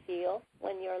like you feel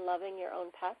when you're loving your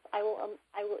own pets. I will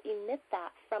emit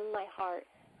that from my heart,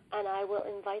 and I will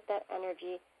invite that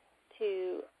energy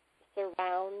to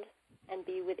surround and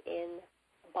be within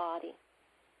the body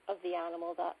of the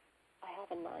animal that I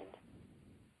have in mind.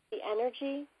 The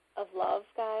energy of love,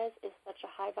 guys, is such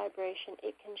a high vibration.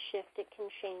 It can shift, it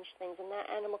can change things, and that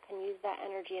animal can use that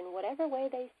energy in whatever way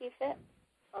they see fit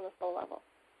on the soul level.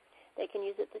 They can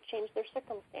use it to change their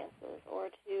circumstances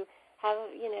or to have,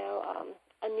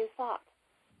 a new thought,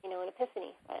 an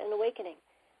epiphany, an awakening.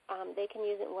 They can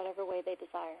use it in whatever way they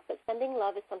desire. But sending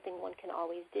love is something one can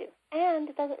always do,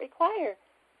 and it doesn't require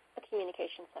a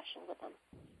communication session with them.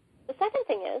 The second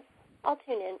thing is I'll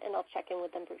tune in and I'll check in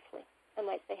with them briefly. I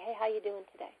might say, hey, how you doing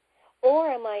today? Or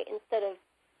I might, instead of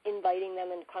inviting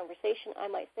them into conversation,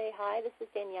 I might say, hi, this is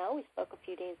Danielle. We spoke a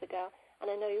few days ago, and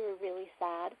I know you were really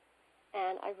sad,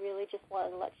 and I really just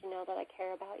wanted to let you know that I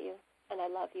care about you, and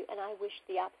I love you, and I wish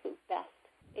the absolute best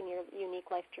in your unique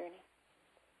life journey.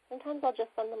 Sometimes I'll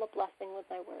just send them a blessing with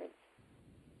my words.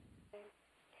 Okay.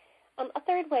 A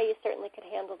third way you certainly could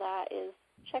handle that is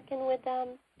check in with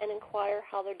them and inquire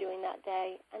how they're doing that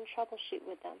day and troubleshoot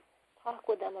with them.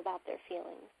 Talk with them about their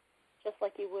feelings, just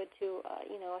like you would to, a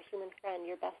human friend,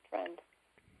 your best friend.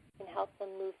 You can help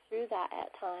them move through that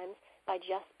at times by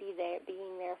just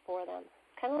being there for them.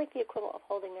 Kind of like the equivalent of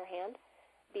holding their hand,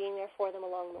 being there for them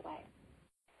along the way.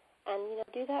 And,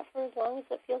 do that for as long as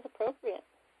it feels appropriate.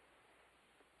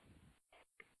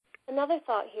 Another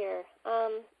thought here,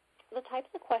 the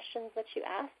types of questions that you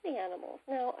ask the animals.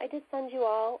 Now, I did send you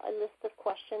all a list of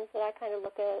questions that I kind of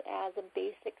look at as a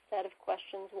basic set of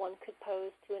questions one could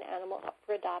pose to an animal up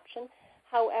for adoption.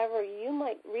 However, you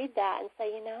might read that and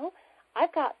say,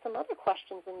 I've got some other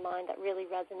questions in mind that really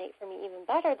resonate for me even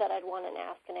better that I'd want to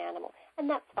ask an animal, and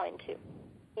that's fine too.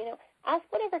 Ask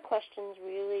whatever questions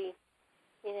really,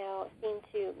 seem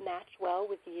to match well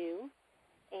with you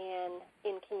and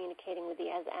in communicating with you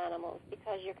as animals,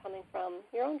 because you're coming from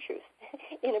your own truth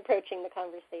in approaching the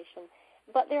conversation.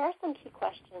 But there are some key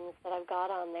questions that I've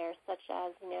got on there, such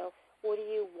as, what do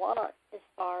you want as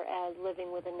far as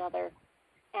living with another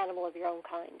animal of your own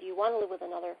kind? Do you want to live with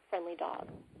another friendly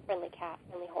dog, friendly cat,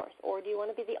 friendly horse, or do you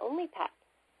want to be the only pet?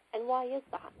 And why is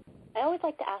that? I always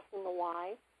like to ask them the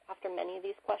why after many of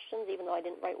these questions, even though I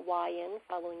didn't write why in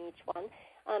following each one,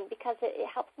 because it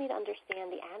helps me to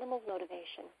understand the animal's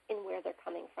motivation in where they're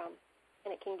coming from,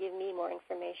 and it can give me more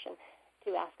information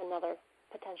to ask another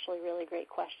potentially really great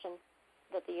question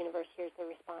that the universe hears the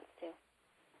response to.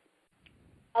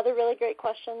 Other really great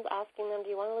questions, asking them, do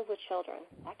you want to live with children?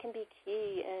 That can be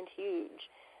key and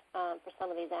huge for some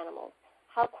of these animals.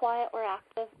 How quiet or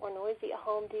active or noisy a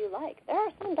home do you like? There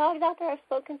are some dogs out there I've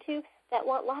spoken to that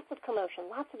want lots of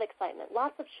commotion, lots of excitement,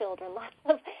 lots of children, lots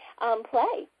of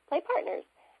play partners,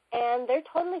 and they're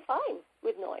totally fine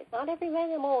with noise. Not every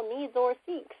animal needs or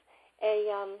seeks a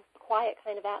quiet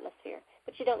kind of atmosphere,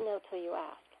 but you don't know till you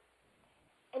ask.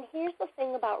 And here's the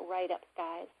thing about write-ups,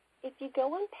 guys. If you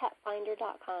go on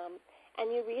petfinder.com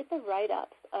and you read the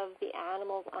write-ups of the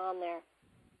animals on there,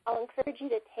 I'll encourage you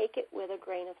to take it with a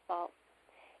grain of salt,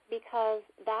 because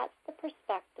that's the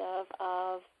perspective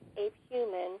of a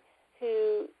human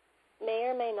who may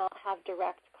or may not have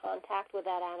direct contact with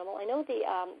that animal. I know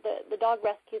the dog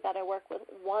rescue that I work with,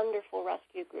 wonderful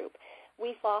rescue group.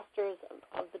 We fosters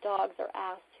of the dogs are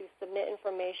asked to submit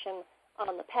information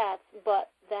on the pets, but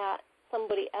that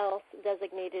somebody else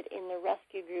designated in the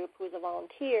rescue group who's a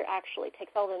volunteer actually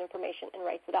takes all that information and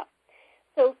writes it up.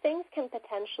 So things can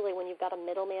potentially, when you've got a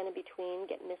middleman in between,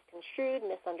 get misconstrued,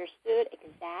 misunderstood,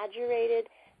 exaggerated.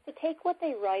 So take what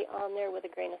they write on there with a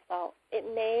grain of salt. It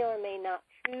may or may not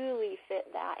truly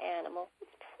fit that animal.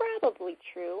 It's probably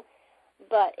true,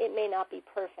 but it may not be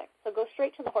perfect. So go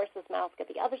straight to the horse's mouth, get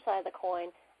the other side of the coin,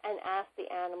 and ask the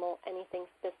animal anything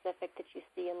specific that you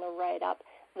see in the write-up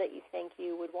that you think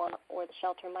you would want or the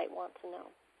shelter might want to know.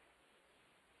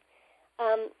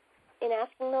 In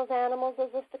asking those animals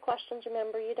those list of questions,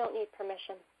 remember, you don't need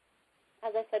permission.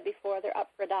 As I said before, they're up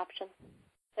for adoption,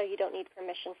 so you don't need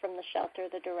permission from the shelter,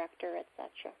 the director,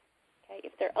 etc. Okay?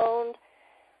 If they're owned,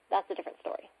 that's a different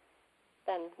story.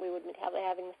 Then we wouldn't be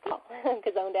having this call,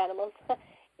 because owned animals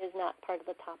is not part of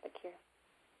the topic here.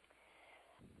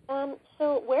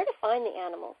 So where to find the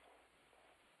animals?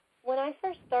 When I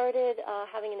first started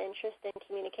having an interest in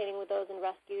communicating with those in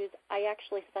rescues, I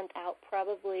actually sent out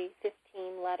probably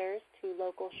 15 letters to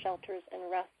local shelters and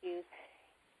rescues,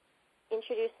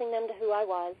 introducing them to who I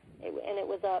was, and it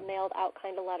was a mailed-out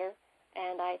kind of letter,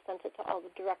 and I sent it to all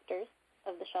the directors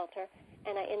of the shelter,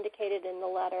 and I indicated in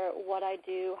the letter what I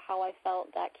do, how I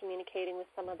felt that communicating with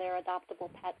some of their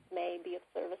adoptable pets may be of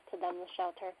service to them, the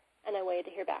shelter, and I waited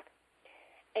to hear back.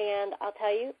 And I'll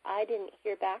tell you, I didn't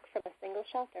hear back from a single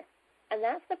shelter. And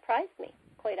that surprised me,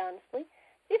 quite honestly.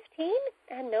 15,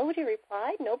 and nobody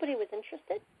replied. Nobody was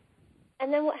interested. And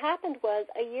then what happened was,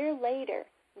 a year later,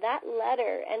 that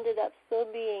letter ended up still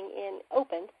being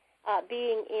opened,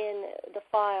 being in the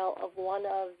file of one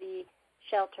of the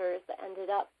shelters that ended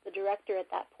up, the director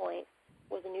at that point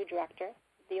was a new director.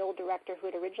 The old director who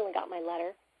had originally got my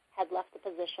letter had left the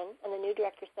position, and the new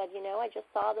director said, I just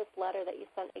saw this letter that you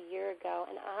sent a year ago,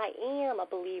 and I am a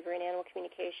believer in animal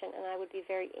communication, and I would be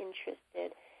very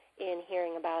interested in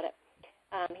hearing about it,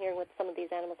 hearing what some of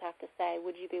these animals have to say.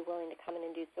 Would you be willing to come in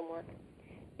and do some work?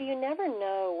 So you never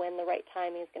know when the right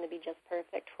timing is going to be just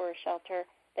perfect for a shelter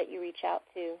that you reach out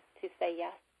to say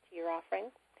yes to your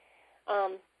offering.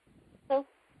 So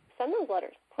send those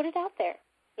letters. Put it out there.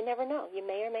 You never know. You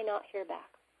may or may not hear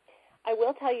back. I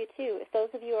will tell you, too, if those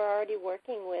of you are already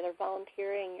working with or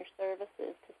volunteering your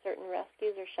services to certain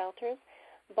rescues or shelters,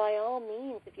 by all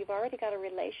means, if you've already got a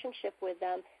relationship with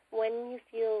them, when you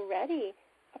feel ready,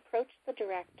 approach the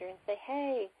director and say,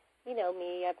 hey, you know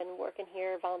me, I've been working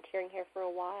here, volunteering here for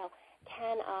a while.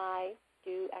 Can I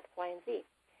do X, Y, and Z?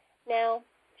 Now,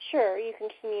 sure, you can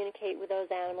communicate with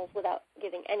those animals without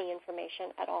giving any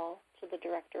information at all to the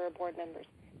director or board members.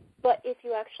 But if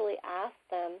you actually ask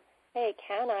them, hey,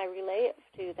 can I relay it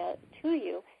to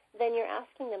you, then you're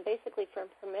asking them basically for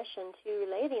permission to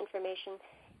relay the information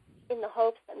in the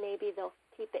hopes that maybe they'll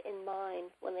keep it in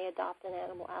mind when they adopt an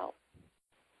animal out.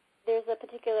 There's a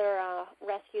particular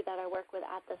rescue that I work with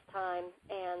at this time,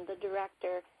 and the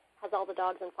director has all the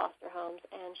dogs in foster homes,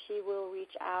 and she will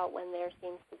reach out when there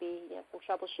seems to be some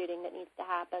troubleshooting that needs to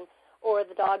happen, or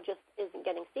the dog just isn't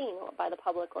getting seen by the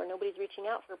public, or nobody's reaching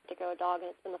out for a particular dog,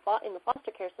 and it's been in the foster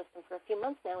care system for a few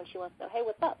months now, and she wants to know, hey,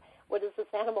 what's up? what does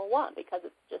this animal want? Because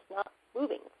it's just not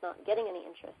moving. It's not getting any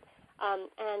interest.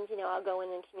 And, I'll go in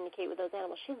and communicate with those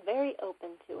animals. She's very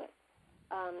open to it,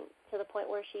 to the point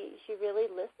where she really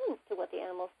listens to what the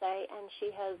animals say, and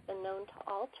she has been known to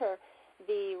alter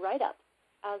the write-up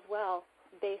as well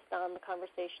based on the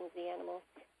conversations the animals,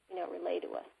 relay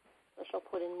to us. So she'll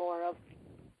put in more of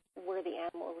where the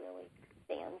animal really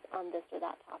stands on this or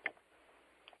that topic.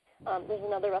 There's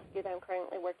another rescue that I'm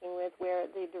currently working with where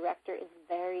the director is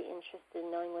very interested in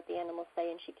knowing what the animals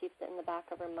say, and she keeps it in the back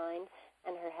of her mind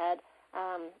and her head,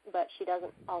 but she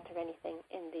doesn't alter anything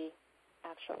in the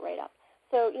actual write-up.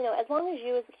 So, as long as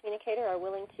you as a communicator are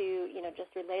willing to,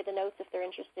 just relay the notes if they're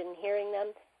interested in hearing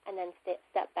them, and then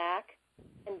step back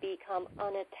and become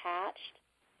unattached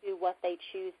to what they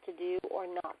choose to do or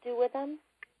not do with them,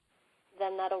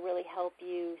 then that'll really help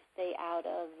you stay out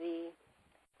of the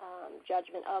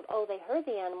judgment of, they heard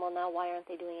the animal, now why aren't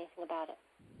they doing anything about it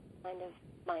kind of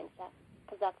mindset,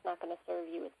 because that's not going to serve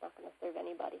you. It's not going to serve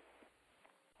anybody.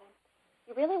 Okay?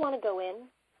 You really want to go in,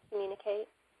 communicate,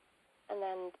 and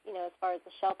then, as far as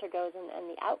the shelter goes and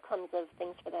the outcomes of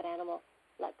things for that animal,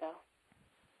 let go.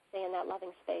 Stay in that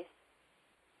loving space.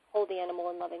 Hold the animal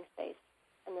in loving space,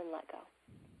 and then let go.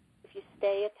 If you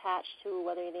stay attached to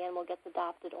whether the animal gets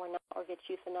adopted or not, or gets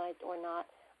euthanized or not,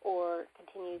 or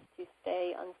continues to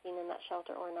stay unseen in that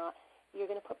shelter or not, you're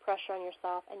going to put pressure on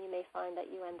yourself, and you may find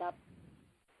that you end up,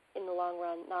 in the long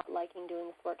run, not liking doing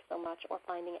this work so much, or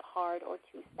finding it hard or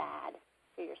too sad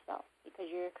for yourself, because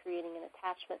you're creating an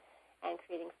attachment and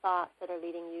creating thoughts that are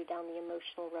leading you down the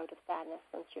emotional road of sadness.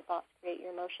 Since your thoughts create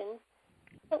your emotions,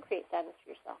 don't create sadness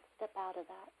for yourself. Step out of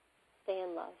that. Stay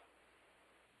in love.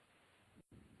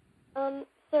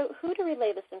 So who to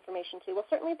relay this information to? Well,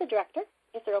 certainly the director,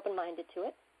 if they're open-minded to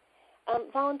it.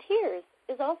 Volunteers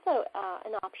is also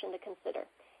an option to consider.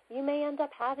 You may end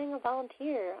up having a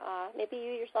volunteer. Maybe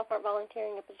you yourself aren't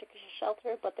volunteering at a particular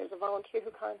shelter, but there's a volunteer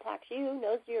who contacts you,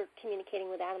 knows you're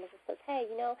communicating with animals, and says, hey,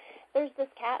 there's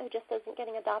this cat who just isn't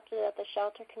getting adopted at the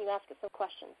shelter. Can you ask it some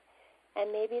questions?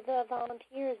 And maybe the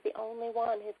volunteer is the only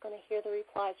one who's going to hear the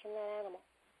replies from that animal.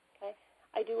 Okay?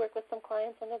 I do work with some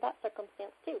clients under that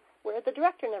circumstance, too, where the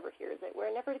director never hears it, where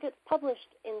it never gets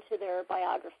published into their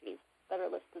biographies that are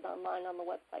listed online on the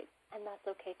website, and that's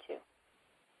okay, too.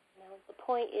 The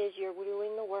point is you're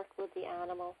doing the work with the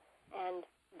animal, and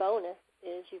bonus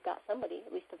is you've got somebody,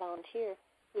 at least a volunteer,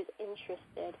 who's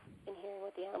interested in hearing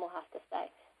what the animal has to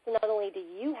say. So not only do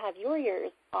you have your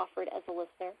ears offered as a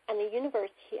listener, and the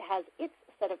universe has its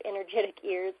set of energetic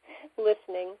ears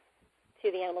listening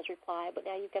to the animal's reply, but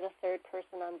now you've got a third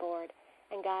person on board.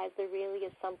 And guys, there really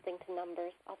is something to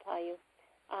numbers, I'll tell you.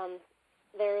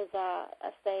 There's a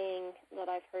saying that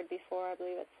I've heard before, I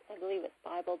believe it's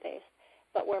Bible-based,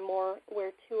 but where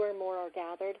two or more are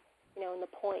gathered, and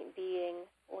the point being,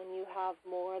 when you have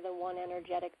more than one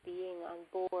energetic being on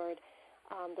board,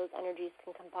 those energies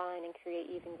can combine and create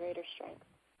even greater strength.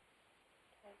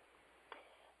 Okay.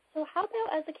 So how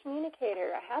about as a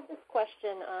communicator? I had this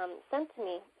question sent to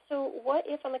me. So what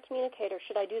if I'm a communicator?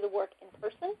 Should I do the work in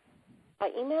person,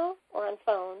 by email, or on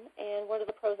phone? And what are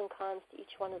the pros and cons to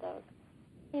each one of those?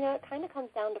 It kind of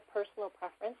comes down to personal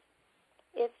preference.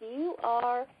 If you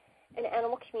are an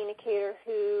animal communicator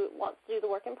who wants to do the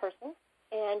work in person,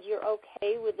 and you're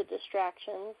okay with the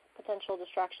distractions, potential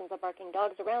distractions of barking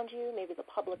dogs around you, maybe the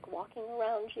public walking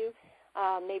around you,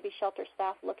 maybe shelter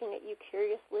staff looking at you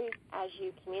curiously as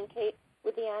you communicate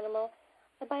with the animal,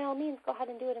 then by all means, go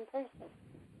ahead and do it in person.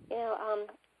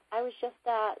 I was just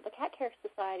at the Cat Care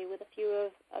Society with a few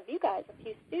of you guys, a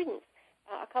few students,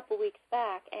 a couple weeks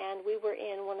back, and we were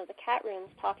in one of the cat rooms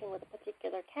talking with a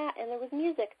particular cat, and there was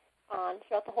music on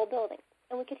throughout the whole building,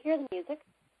 and we could hear the music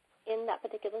in that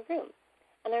particular room.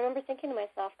 And I remember thinking to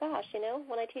myself, gosh,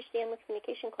 when I teach the animal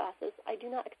communication classes, I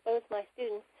do not expose my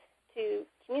students to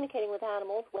communicating with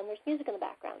animals when there's music in the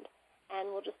background, and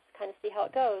we'll just kind of see how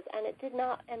it goes. And it did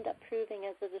not end up proving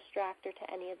as a distractor to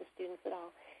any of the students at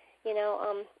all.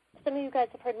 Some of you guys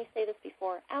have heard me say this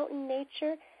before. Out in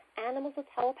nature, animals are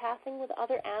telepathing with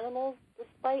other animals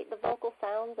despite the vocal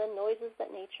sounds and noises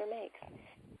that nature makes.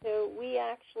 So we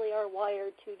actually are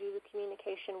wired to do the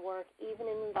communication work even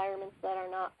in environments that are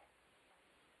not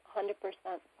 100%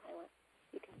 silent.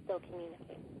 You can still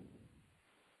communicate.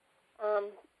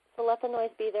 So let the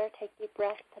noise be there. Take deep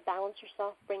breaths to balance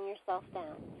yourself, bring yourself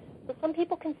down. So some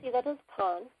people can see that as a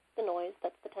con, the noise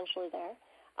that's potentially there.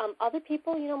 Other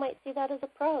people, might see that as a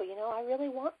pro. I really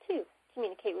want to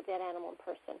communicate with that animal in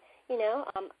person.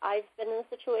 I've been in a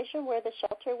situation where the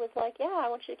shelter was like, yeah, I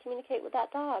want you to communicate with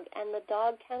that dog. And the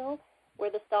dog kennel where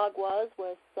this dog was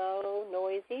so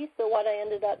noisy. So what I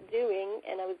ended up doing,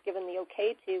 and I was given the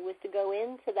okay to, was to go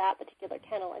into that particular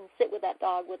kennel and sit with that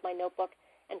dog with my notebook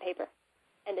and paper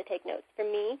and to take notes. For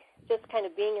me, just kind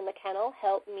of being in the kennel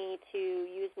helped me to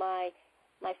use my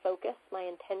focus, my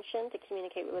intention to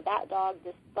communicate with that dog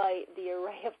despite the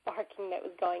array of barking that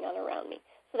was going on around me.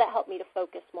 So that helped me to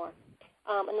focus more.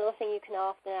 Another thing you can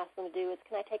often ask them to do is,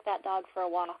 can I take that dog for a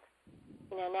walk?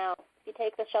 Now, if you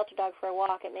take the shelter dog for a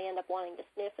walk, it may end up wanting to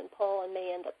sniff and pull, and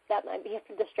that might be a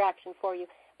distraction for you.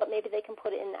 But maybe they can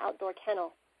put it in an outdoor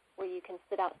kennel where you can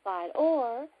sit outside.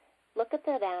 Or look at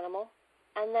that animal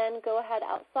and then go ahead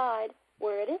outside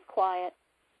where it is quiet,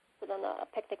 sit on a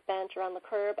picnic bench or on the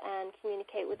curb and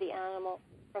communicate with the animal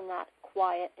from that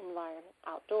quiet environment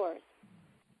outdoors.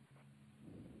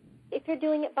 If you're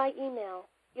doing it by email,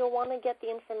 you'll want to get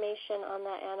the information on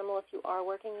that animal if you are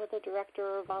working with a director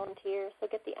or a volunteer.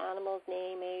 So get the animal's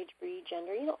name, age, breed,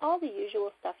 gender, all the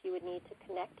usual stuff you would need to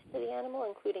connect to the animal,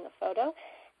 including a photo.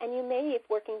 And you may, if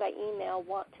working by email,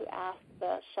 want to ask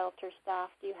the shelter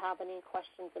staff, do you have any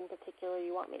questions in particular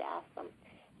you want me to ask them?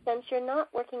 Since you're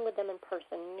not working with them in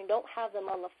person and you don't have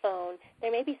them on the phone,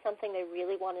 there may be something they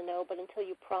really want to know, but until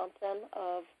you prompt them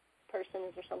of, person,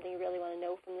 is there something you really want to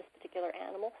know from this particular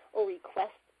animal, or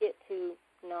request it to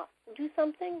not do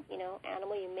something,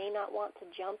 animal, you may not want to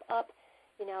jump up,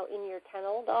 in your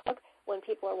kennel dog when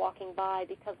people are walking by,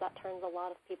 because that turns a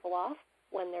lot of people off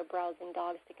when they're browsing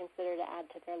dogs to consider to add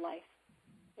to their life,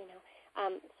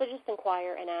 So just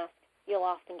inquire and ask. You'll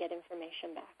often get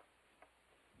information back.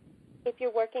 If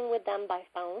you're working with them by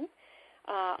phone,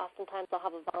 oftentimes I'll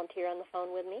have a volunteer on the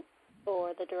phone with me,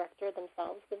 or the director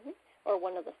themselves with me, or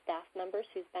one of the staff members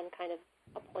who's been kind of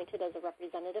appointed as a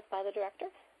representative by the director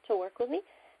to work with me.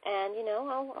 And,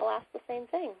 I'll ask the same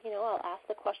thing. I'll ask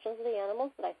the questions of the animals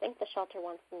that I think the shelter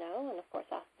wants to know, and, of course,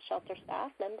 ask the shelter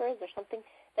staff member, is there something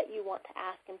that you want to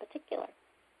ask in particular?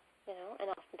 And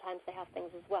oftentimes they have things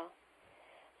as well.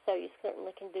 So you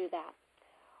certainly can do that.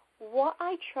 What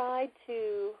I tried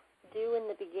to do in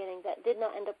the beginning that did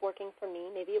not end up working for me,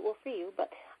 maybe it will for you, but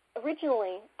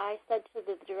originally I said to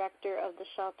the director of the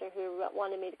shelter who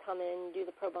wanted me to come in and do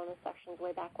the pro bono sections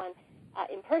way back when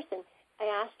in person, I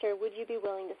asked her, would you be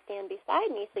willing to stand beside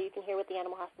me so you can hear what the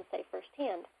animal has to say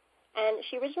firsthand? And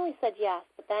she originally said yes,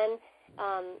 but then,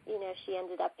 she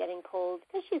ended up getting pulled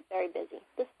because she's very busy.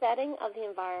 The setting of the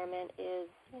environment is,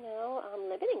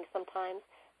 limiting sometimes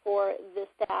for the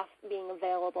staff being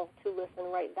available to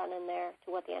listen right then and there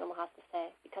to what the animal has to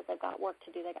say, because they've got work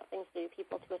to do, they've got things to do,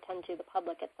 people to attend to, the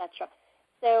public, etc.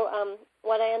 So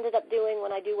what I ended up doing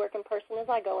when I do work in person is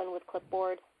I go in with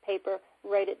clipboard, paper,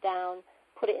 write it down,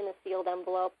 put it in a sealed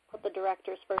envelope, put the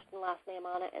director's first and last name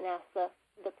on it, and ask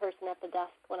the person at the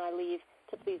desk when I leave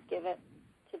to please give it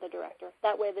to the director.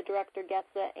 That way the director gets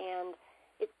it, and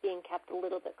it's being kept a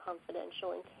little bit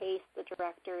confidential in case the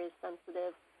director is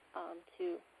sensitive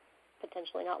to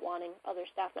potentially not wanting other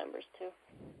staff members to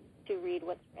read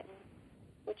what's written,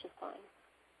 which is fine.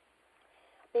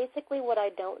 Basically what I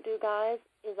don't do, guys,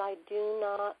 is I do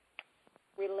not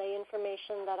relay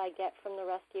information that I get from the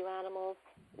rescue animals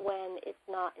when it's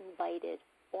not invited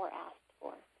or asked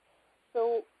for.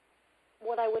 So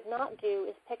what I would not do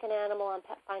is pick an animal on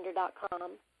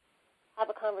petfinder.com, have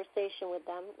a conversation with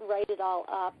them, write it all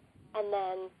up, and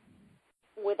then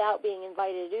without being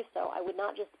invited to do so, I would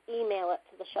not just email it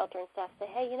to the shelter and staff,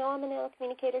 say, hey, I'm an animal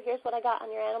communicator, here's what I got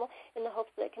on your animal, in the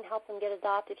hopes that it can help them get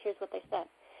adopted, here's what they said.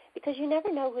 Because you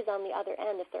never know who's on the other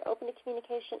end, if they're open to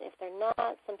communication, if they're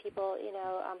not. Some people,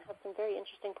 have some very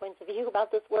interesting points of view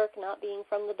about this work, not being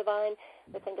from the divine.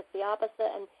 They think it's the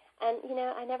opposite. And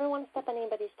I never want to step on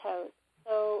anybody's toes.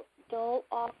 So don't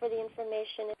offer the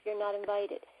information if you're not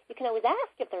invited. You can always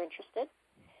ask if they're interested.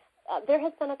 There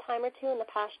has been a time or two in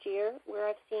the past year where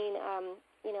I've seen,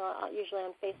 usually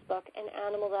on Facebook, an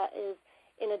animal that is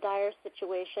in a dire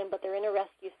situation, but they're in a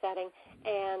rescue setting,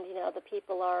 and, the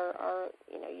people are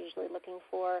usually looking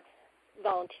for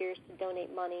volunteers to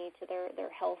donate money to their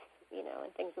health,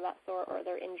 and things of that sort, or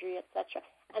their injury, etc.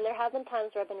 And there have been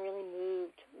times where I've been really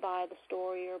moved by the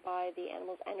story or by the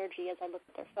animal's energy as I look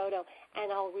at their photo,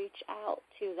 and I'll reach out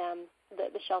to them,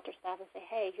 the shelter staff, and say,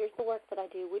 hey, here's the work that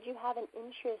I do. Would you have an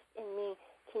interest in me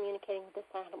communicating with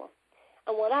this animal?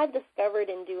 And what I've discovered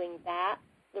in doing that,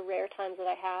 the rare times that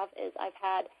I have, is I've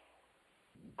had,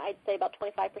 I'd say about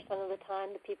 25% of the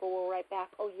time, the people will write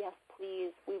back, oh, yes,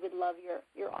 please, we would love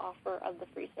your offer of the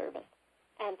free service.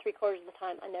 And 3/4 of the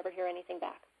time, I never hear anything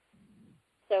back.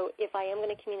 So if I am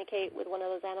going to communicate with one of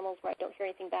those animals where I don't hear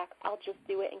anything back, I'll just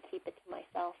do it and keep it to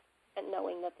myself, and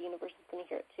knowing that the universe is going to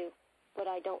hear it too. But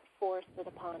I don't force it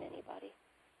upon anybody.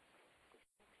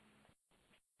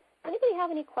 Anybody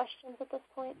have any questions at this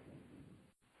point?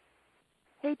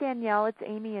 Hey, Danielle, it's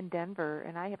Amy in Denver,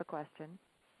 and I have a question.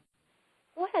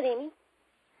 Go ahead, Amy.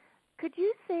 Could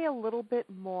you say a little bit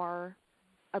more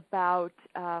about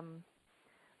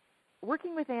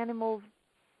working with animals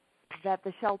that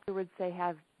the shelter would say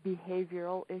have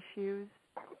behavioral issues?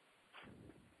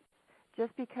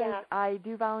 Just because I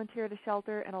do volunteer at a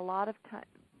shelter, and a lot of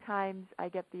times I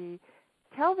get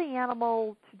tell the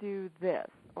animal to do this,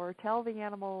 or tell the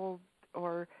animal,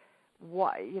 or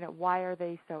why are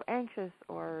they so anxious,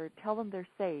 or tell them they're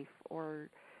safe, or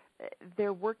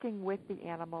they're working with the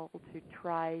animal to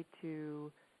try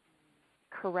to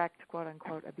correct, quote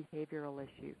unquote, a behavioral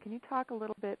issue. Can you talk a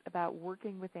little bit about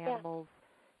working with animals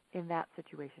in that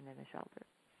situation in a shelter?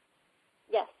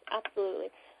 Yes, absolutely.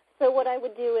 So what I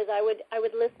would do is I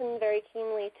would listen very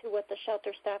keenly to what the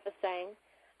shelter staff is saying,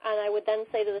 and I would then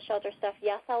say to the shelter staff,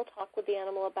 yes, I'll talk with the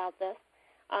animal about this.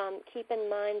 Keep in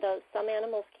mind, though, some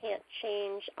animals can't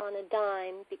change on a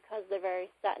dime because they're very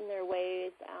set in their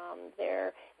ways.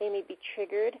 They may be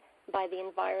triggered by the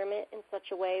environment in such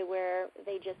a way where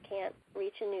they just can't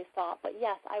reach a new thought. But,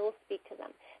 yes, I will speak to them.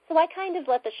 So I kind of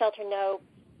let the shelter know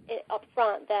up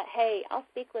front that, hey, I'll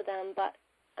speak with them, but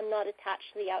I'm not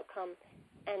attached to the outcome.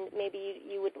 And maybe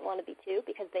you wouldn't want to be too,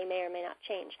 because they may or may not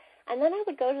change. And then I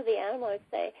would go to the animal and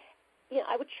say,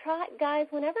 I would try, guys,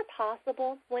 whenever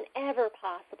possible,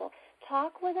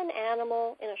 talk with an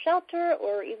animal in a shelter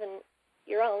or even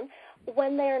your own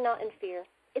when they are not in fear.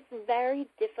 It's very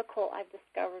difficult, I've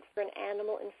discovered, for an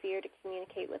animal in fear to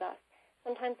communicate with us.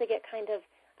 Sometimes they get kind of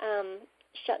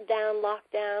shut down,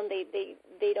 locked down.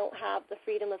 They don't have the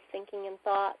freedom of thinking and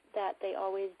thought that they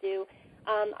always do.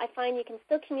 I find you can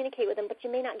still communicate with them, but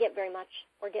you may not get very much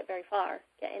or get very far,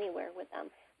 get anywhere with them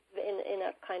in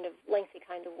a kind of lengthy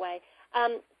kind of way.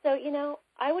 So,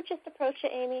 I would just approach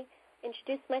it, Amy,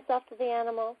 introduce myself to the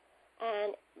animal,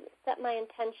 and set my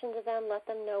intention to them, let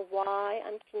them know why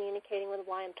I'm communicating with them,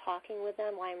 why I'm talking with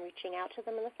them, why I'm reaching out to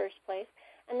them in the first place.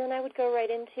 And then I would go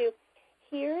right into,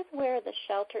 here's where the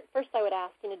shelter, first I would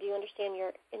ask, do you understand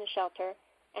you're in a shelter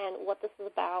and what this is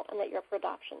about and that you're up for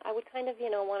adoption? I would kind of,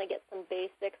 want to get some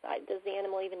basics. Does the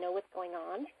animal even know what's going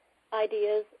on?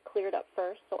 Ideas cleared up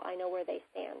first so I know where they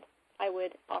stand. I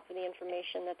would offer the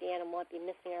information that the animal might be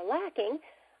missing or lacking,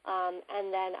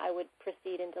 and then I would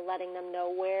proceed into letting them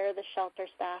know where the shelter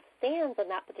staff stands on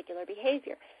that particular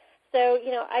behavior. So,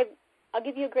 I'll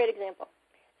give you a great example.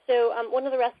 So one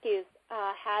of the rescues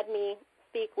had me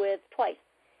speak with twice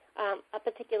a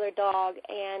particular dog,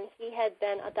 and he had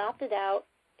been adopted out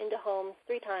into homes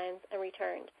 3 times and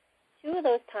returned. 2 of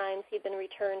those times he'd been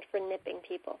returned for nipping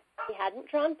people. He hadn't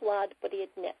drawn blood, but he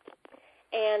had nipped.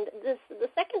 And the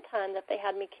second time that they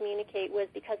had me communicate was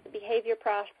because the behavior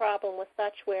problem was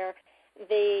such where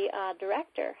the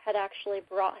director had actually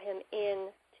brought him in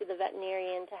to the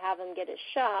veterinarian to have him get his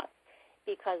shots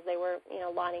because they were,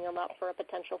 lining him up for a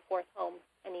potential 4th home,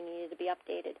 and he needed to be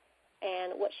updated.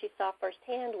 And what she saw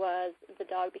firsthand was the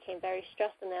dog became very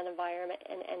stressed in that environment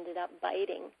and ended up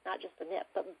biting, not just a nip,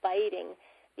 but biting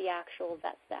the actual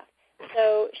vet staff.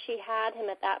 So she had him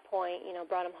at that point,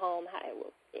 brought him home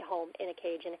in a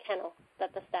cage, in a kennel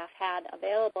that the staff had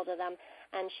available to them.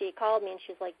 And she called me and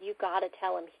she's like, you got to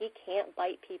tell him he can't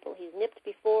bite people. He's nipped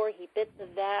before. He bit the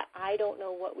vet. I don't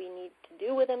know what we need to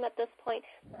do with him at this point.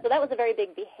 So that was a very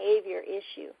big behavior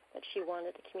issue that she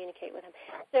wanted to communicate with him.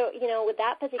 So, with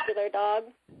that particular dog,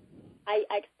 I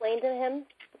explained to him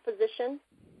the position,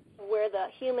 where the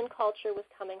human culture was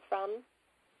coming from,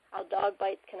 how dog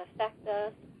bites can affect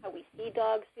us, how we see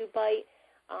dogs who bite.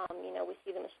 We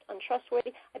see them as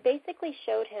untrustworthy. I basically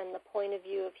showed him the point of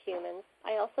view of humans.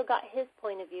 I also got his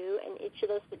point of view in each of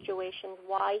those situations,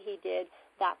 why he did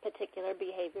that particular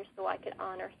behavior, so I could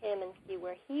honor him and see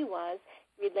where he was,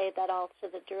 relayed that all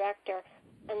to the director,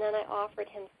 and then I offered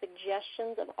him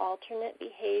suggestions of alternate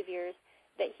behaviors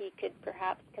that he could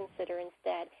perhaps consider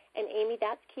instead. And, Amy,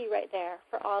 that's key right there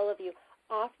for all of you.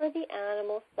 Offer the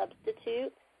animal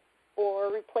substitute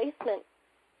or replacement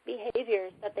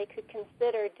behaviors that they could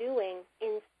consider doing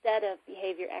instead of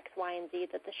behavior X, Y, and Z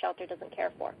that the shelter doesn't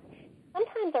care for.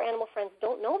 Sometimes our animal friends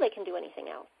don't know they can do anything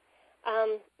else.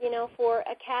 For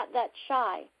a cat that's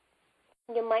shy,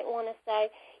 you might want to say,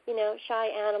 shy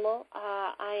animal,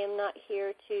 I am not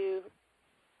here to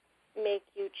make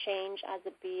you change as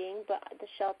a being, but the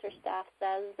shelter staff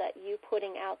says that you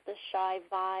putting out the shy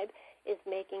vibe is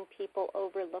making people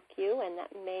overlook you, and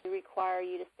that may require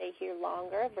you to stay here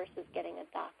longer versus getting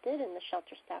adopted, and the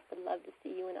shelter staff would love to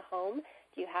see you in a home.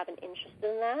 Do you have an interest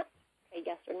in that? Okay,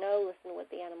 yes or no, listen to what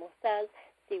the animal says,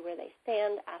 see where they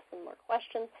stand, ask them more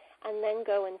questions, and then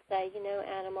go and say,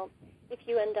 animal, if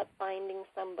you end up finding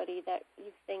somebody that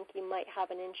you think you might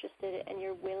have an interest in and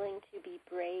you're willing to be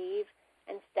brave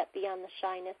and step beyond the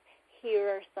shyness, here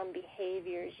are some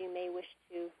behaviors you may wish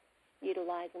to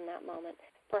utilize in that moment.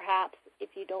 Perhaps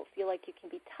if you don't feel like you can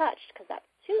be touched, because that's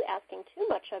asking too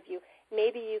much of you,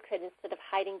 maybe you could, instead of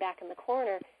hiding back in the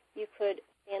corner, you could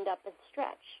stand up and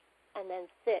stretch and then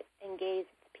sit and gaze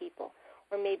at people.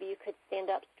 Or maybe you could stand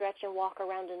up, stretch, and walk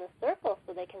around in a circle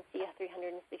so they can see a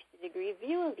 360-degree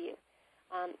view of you.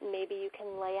 Maybe you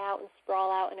can lay out and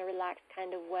sprawl out in a relaxed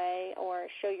kind of way,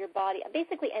 or show your body,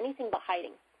 basically anything but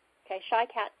hiding. Okay, shy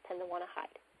cats tend to want to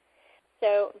hide.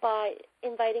 So by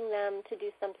inviting them to do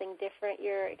something different,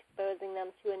 you're exposing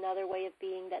them to another way of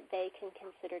being that they can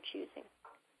consider choosing.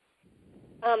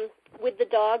 With the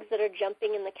dogs that are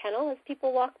jumping in the kennel as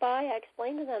people walk by, I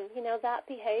explain to them, that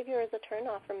behavior is a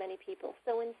turnoff for many people.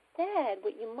 So instead,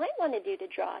 what you might want to do to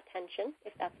draw attention,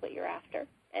 if that's what you're after,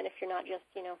 and if you're not just,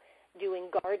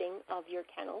 doing guarding of your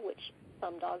kennel, which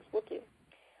some dogs will do,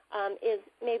 is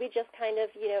maybe just kind of,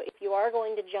 if you are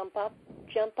going to jump up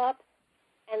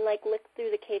and lick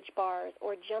through the cage bars,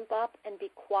 or jump up and be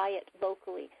quiet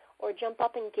vocally, or jump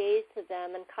up and gaze to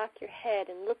them and cock your head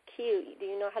and look cute. Do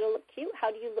you know how to look cute? How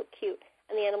do you look cute?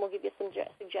 And the animal will give you some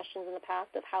suggestions in the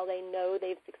past of how they know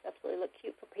they've successfully looked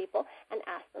cute for people, and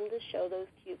ask them to show those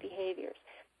cute behaviors.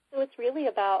 So it's really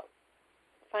about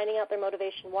finding out their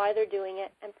motivation, why they're doing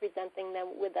it, and presenting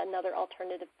them with another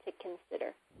alternative to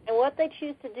consider. And what they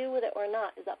choose to do with it or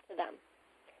not is up to them.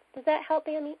 Does that help,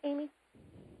 Amy?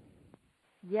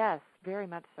 Yes, very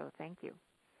much so. Thank you.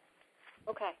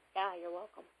 Okay. Yeah, you're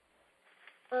welcome.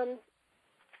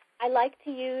 I like to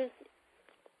use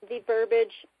the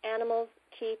verbiage, animals,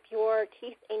 keep your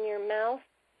teeth in your mouth,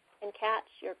 and cats,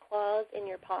 your claws in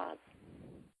your paws.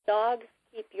 Dogs,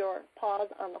 keep your paws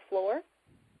on the floor.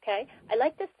 Okay? I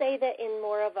like to say that in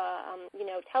more of a,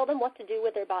 tell them what to do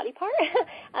with their body part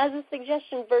as a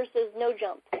suggestion versus no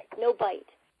jump, no bite,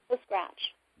 no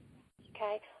scratch.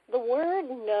 Okay? The word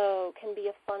no can be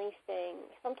a funny thing.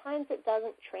 Sometimes it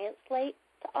doesn't translate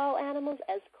to all animals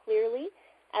as clearly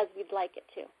as we'd like it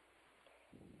to,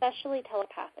 especially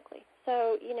telepathically.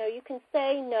 So, you can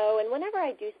say no, and whenever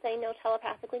I do say no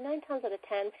telepathically, 9 times out of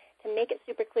 10, to make it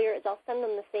super clear, is I'll send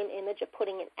them the same image of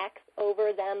putting an X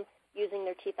over them using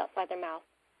their teeth outside their mouth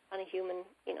on a human,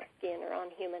 skin or on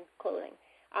human clothing.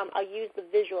 I'll use the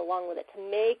visual along with it to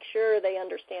make sure they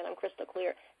understand I'm crystal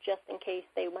clear, just in case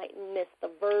they might miss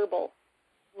the verbal,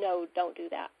 no, don't do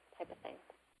that type of thing.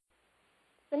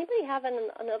 Does anybody have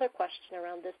another question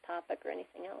around this topic or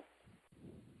anything else?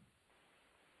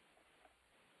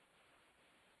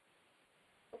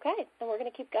 Okay, then we're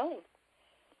going to keep going.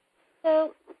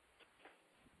 So,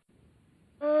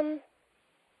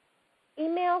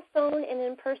 email, phone, and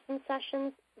in-person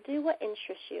sessions, do what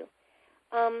interests you.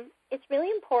 It's really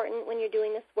important when you're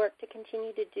doing this work to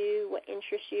continue to do what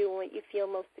interests you and what you feel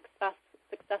most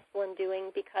successful in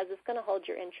doing, because it's going to hold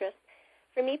your interest.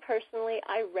 For me personally,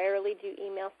 I rarely do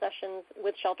email sessions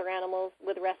with shelter animals,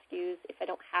 with rescues, if I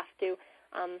don't have to,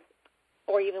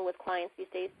 or even with clients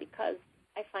these days, because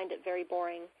I find it very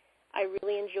boring. I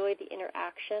really enjoy the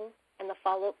interaction and the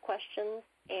follow-up questions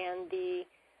and the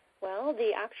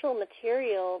actual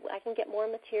material. I can get more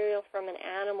material from an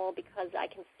animal because I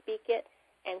can speak it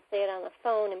and say it on the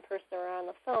phone in person or on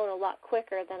the phone a lot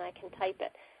quicker than I can type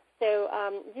it. So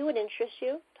do what interests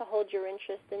you to hold your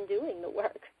interest in doing the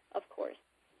work, of course.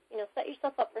 Set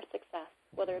yourself up for success,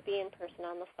 whether it be in person,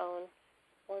 on the phone,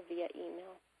 or via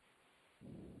email.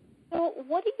 So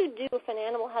what do you do if an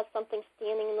animal has something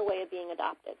standing in the way of being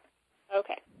adopted?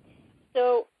 Okay.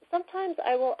 So sometimes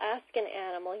I will ask an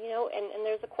animal, and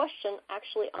there's a question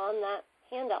actually on that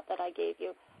handout that I gave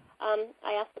you.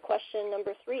 I asked the question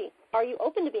number 3, are you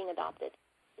open to being adopted?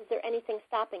 Is there anything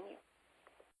stopping you?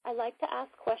 I like to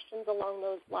ask questions along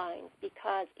those lines,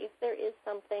 because if there is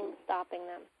something stopping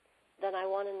them, then I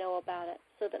want to know about it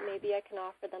so that maybe I can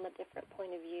offer them a different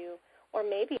point of view. Or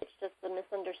maybe it's just the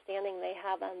misunderstanding they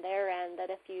have on their end, that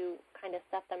if you kind of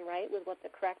set them right with what the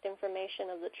correct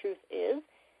information of the truth is,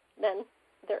 then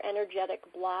their energetic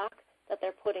block that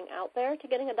they're putting out there to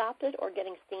getting adopted or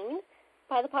getting seen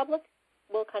by the public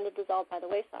will kind of dissolve by the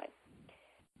wayside.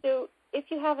 So if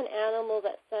you have an animal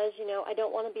that says, I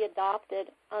don't want to be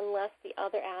adopted unless the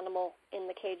other animal in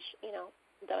the cage,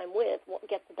 that I'm with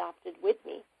gets adopted with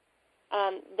me,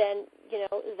 then,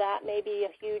 that may be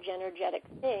a huge energetic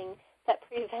thing that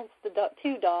prevents the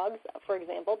 2 dogs, for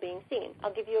example, being seen.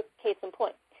 I'll give you a case in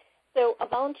point. So a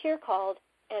volunteer called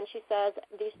And she says,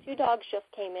 these two dogs just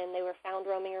came in. They were found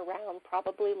roaming around,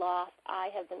 probably lost. I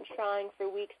have been trying for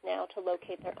weeks now to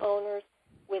locate their owners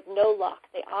with no luck.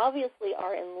 They obviously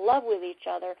are in love with each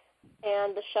other,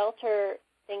 and the shelter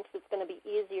thinks it's going to be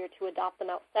easier to adopt them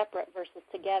out separate versus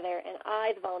together. And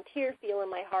I, the volunteer, feel in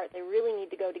my heart they really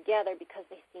need to go together because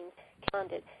they seem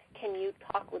bonded. Can you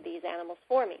talk with these animals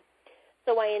for me?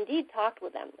 So I indeed talked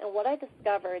with them, and what I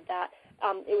discovered that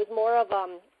it was more of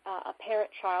a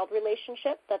parent-child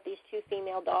relationship that these two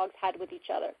female dogs had with each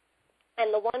other.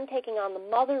 And the one taking on the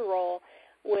mother role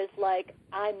was like,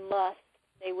 I must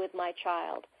stay with my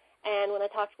child. And when I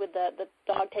talked with the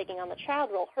dog taking on the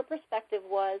child role, her perspective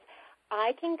was,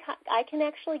 I can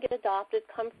actually get adopted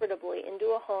comfortably into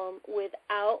a home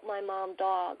without my mom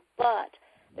dog, but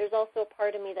there's also a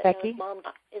part of me that knows mom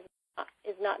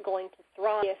is not going to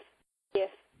thrive if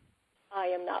I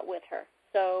am not with her.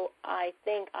 So I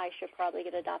think I should probably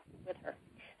get adopted with her.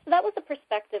 So that was the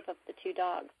perspective of the two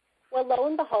dogs. Well, lo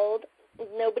and behold,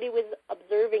 nobody was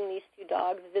observing these two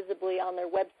dogs visibly on their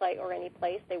website or any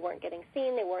place. They weren't getting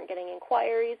seen. They weren't getting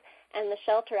inquiries. And the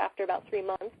shelter, after about 3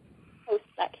 months, post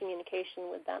that communication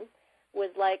with them, was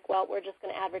like, well, we're just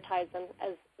going to advertise them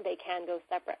as they can go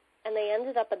separate. And they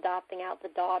ended up adopting out the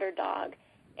daughter dog.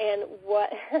 And what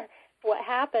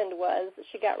happened was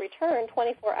she got returned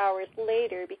 24 hours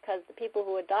later because the people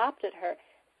who adopted her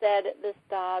said this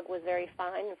dog was very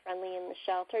fine and friendly in the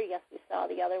shelter. Yes, we saw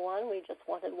the other one. We just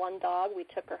wanted one dog. We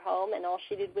took her home, and all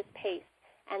she did was pace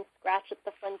and scratch at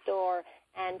the front door,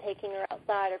 and taking her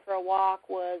outside or for a walk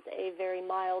was a very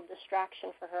mild distraction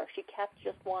for her. She kept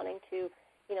just wanting to,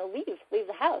 leave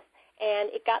the house. And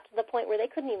it got to the point where they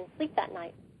couldn't even sleep that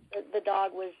night. The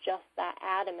dog was just that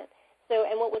adamant. So,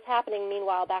 and what was happening,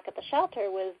 meanwhile, back at the shelter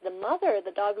was the mother,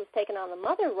 the dog who was taking on the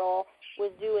mother role,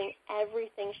 was doing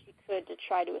everything she could to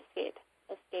try to escape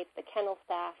the kennel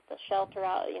staff, the shelter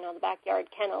out, the backyard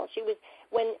kennel. She was,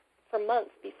 for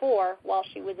months before, while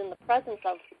she was in the presence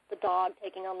of the dog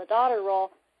taking on the daughter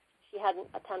role, she hadn't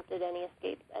attempted any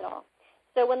escapes at all.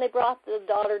 So when they brought the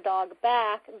daughter dog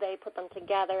back, they put them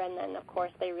together, and then, of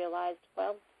course, they realized,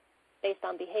 well, based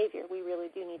on behavior, we really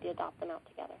do need to adopt them out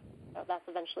together. So that's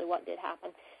eventually what did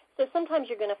happen. So sometimes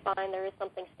you're going to find there is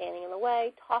something standing in the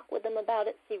way. Talk with them about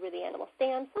it. See where the animal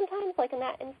stands. Sometimes, like in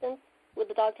that instance, with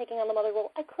the dog taking on the mother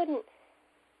role, I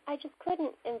just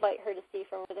couldn't invite her to see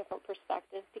from a different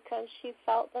perspective because she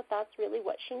felt that that's really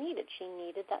what she needed. She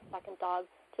needed that second dog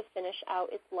to finish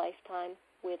out its lifetime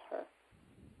with her.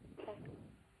 Okay.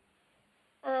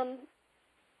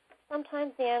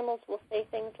 Sometimes the animals will say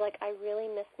things like, I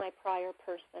really miss my prior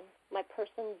person. My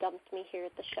person dumped me here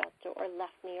at the shelter or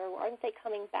left me, or aren't they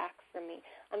coming back for me?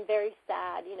 I'm very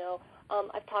sad.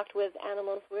 I've talked with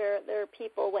animals where their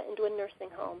people went into a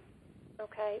nursing home,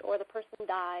 okay, or the person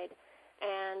died,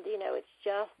 and, it's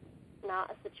just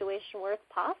not a situation where it's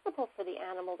possible for the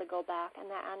animal to go back, and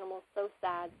that animal's so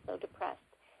sad, so depressed.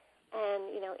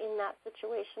 And, in that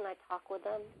situation, I talk with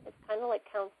them. It's kind of like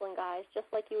counseling, guys, just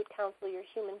like you would counsel your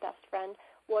human best friend.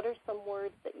 What are some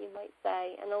words that you might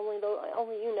say? And only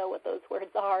you know what those words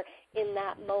are in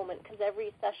that moment, because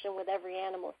every session with every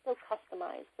animal is so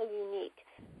customized, so unique.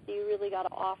 So you really got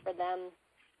to offer them,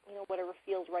 whatever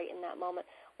feels right in that moment.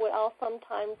 What I'll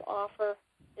sometimes offer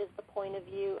is the point of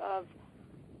view of,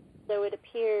 so it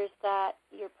appears that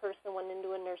your person went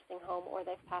into a nursing home or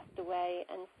they've passed away,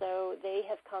 and so they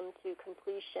have come to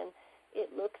completion,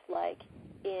 it looks like,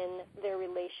 in their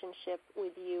relationship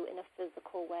with you in a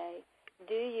physical way.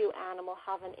 Do you, animal,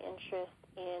 have an interest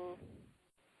in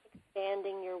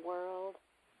expanding your world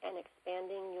and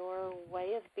expanding your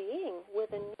way of being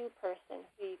with a new person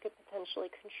who you could potentially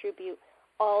contribute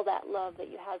all that love that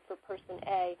you had for person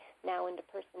A now into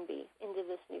person B, into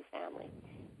this new family?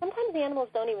 Sometimes the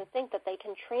animals don't even think that they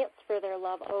can transfer their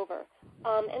love over.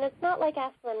 And it's not like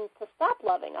asking them to stop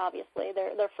loving, obviously.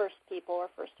 They're first people or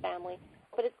first family.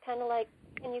 But it's kind of like,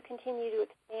 can you continue to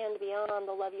expand beyond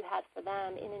the love you had for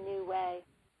them in a new way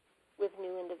with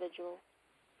new individuals?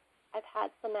 I've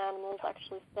had some animals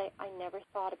actually say, I never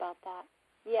thought about that.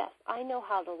 Yes, I know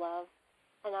how to love,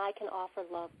 and I can offer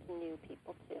love to new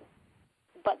people too.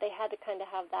 But they had to kind of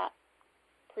have that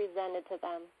presented to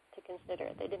them to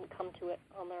consider. They didn't come to it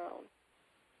on their own.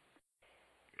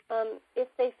 If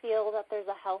they feel that there's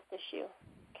a health issue,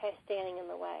 standing in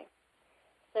the way.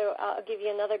 So I'll give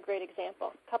you another great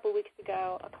example. A couple weeks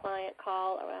ago, a client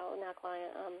called,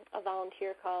 a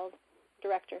volunteer called,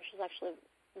 director. She's actually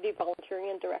the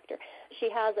volunteering director. She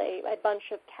has a bunch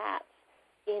of cats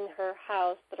in her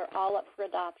house that are all up for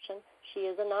adoption. She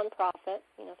is a nonprofit,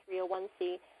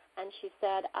 301c. And she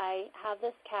said, I have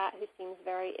this cat who seems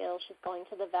very ill. She's going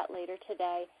to the vet later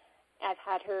today, I've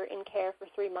had her in care for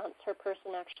 3 months. Her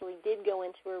person actually did go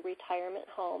into a retirement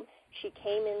home. She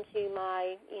came into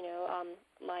my,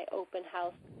 my open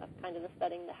house, kind of the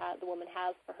setting the woman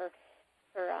has for her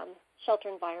shelter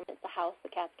environment, the house. The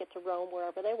cats get to roam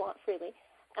wherever they want freely.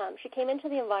 She came into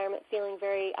the environment feeling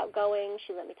very outgoing.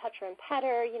 She let me touch her and pet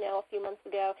her, a few months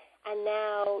ago. And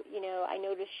now, I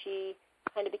noticed she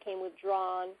kind of became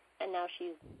withdrawn, and now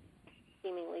she's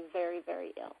seemingly very,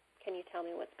 very ill. Can you tell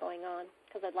me what's going on?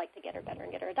 Because I'd like to get her better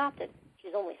and get her adopted.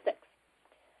 She's only 6.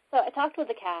 So I talked with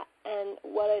the cat, and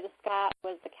what I discovered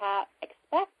was the cat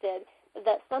expected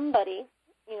that somebody,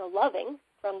 loving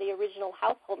from the original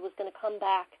household was going to come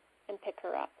back and pick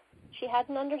her up. She had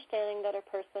an understanding that her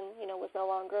person, was no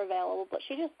longer available, but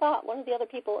she just thought one of the other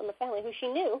people in the family who she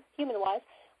knew, human-wise,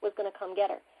 was going to come get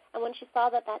her. And when she saw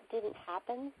that that didn't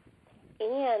happen,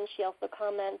 and she also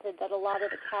commented that a lot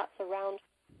of the cats around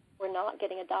were not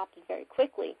getting adopted very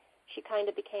quickly, she kind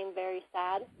of became very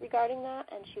sad regarding that,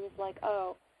 and she was like,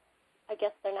 oh, I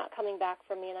guess they're not coming back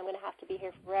for me, and I'm going to have to be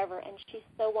here forever. And she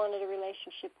so wanted a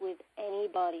relationship with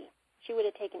anybody. She would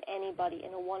have taken anybody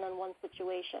in a one-on-one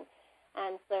situation.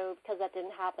 And so because that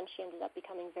didn't happen, she ended up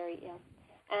becoming very ill.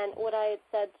 And what I had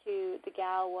said to the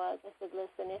gal was, I said,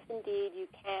 listen, if indeed you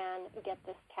can get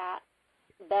this cat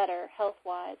better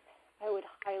health-wise, I would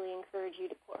highly encourage you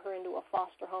to put her into a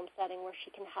foster home setting where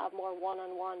she can have more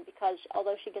one-on-one, because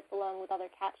although she gets along with other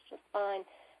cats just fine,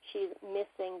 she's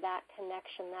missing that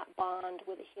connection, that bond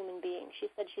with a human being. She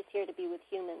said she's here to be with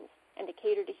humans and to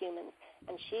cater to humans,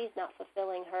 and she's not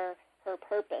fulfilling her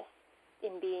purpose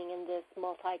in being in this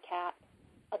multi-cat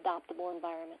adoptable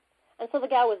environment. And so the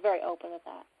gal was very open with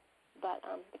that. But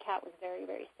the cat was very,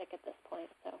 very sick at this point.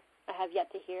 So I have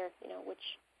yet to hear,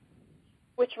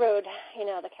 which road,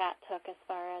 the cat took as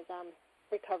far as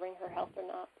recovering her health or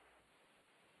not.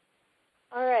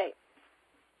 All right.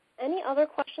 Any other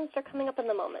questions that are coming up in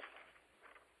the moment?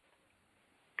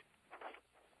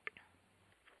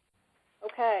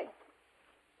 Okay.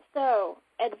 So,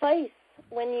 advice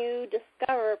when you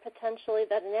discover potentially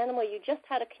that an animal you just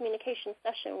had a communication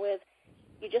session with,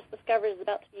 you just discovered is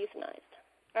about to be euthanized.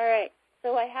 All right.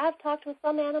 So I have talked with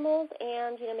some animals,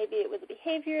 and, maybe it was a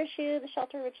behavior issue. The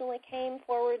shelter originally came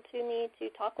forward to me to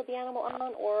talk with the animal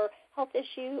on, or health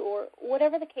issue, or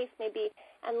whatever the case may be.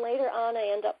 And later on,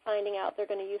 I end up finding out they're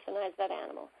going to euthanize that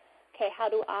animal. Okay, how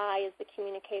do I, as the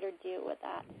communicator, deal with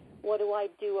that? What do I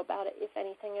do about it, if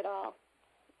anything at all?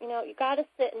 You got to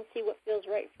sit and see what feels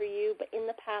right for you. But in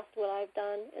the past, what I've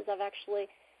done is I've actually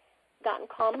gotten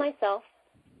calm myself.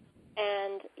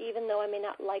 And even though I may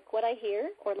not like what I hear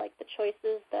or like the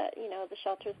choices that, the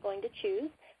shelter is going to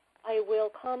choose, I will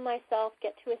calm myself,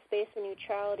 get to a space of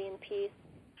neutrality and peace,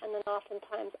 and then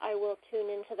oftentimes I will tune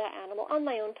into that animal on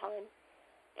my own time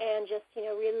and just,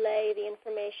 relay the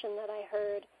information that I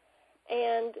heard.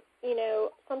 And,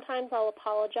 sometimes I'll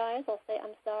apologize. I'll say,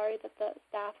 I'm sorry that the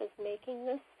staff is making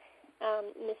this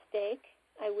mistake.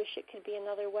 I wish it could be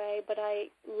another way, but I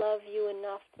love you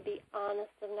enough to be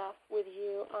honest enough with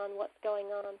you on what's going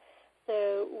on.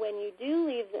 So when you do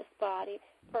leave this body,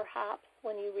 perhaps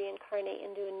when you reincarnate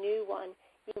into a new one,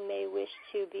 you may wish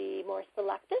to be more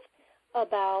selective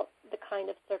about the kind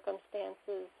of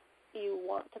circumstances you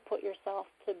want to put yourself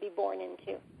to be born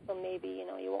into. So maybe,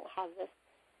 you won't have this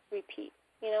repeat.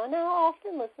 And I'll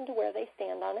often listen to where they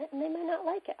stand on it, and they may not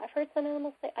like it. I've heard some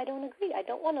animals say, I don't agree. I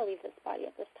don't want to leave this body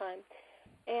at this time.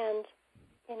 And,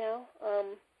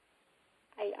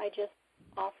 I just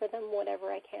offer them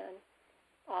whatever I can.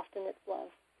 Often it's love.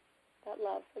 That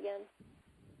love, again.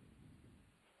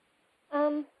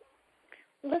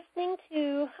 Listening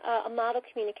to a model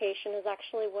communication is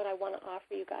actually what I want to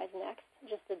offer you guys next,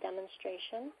 just a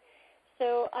demonstration.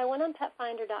 So I went on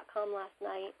petfinder.com last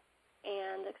night,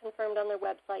 and it confirmed on their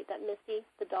website that Missy,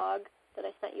 the dog that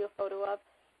I sent you a photo of,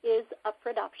 is up for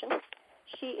adoption.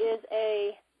 She is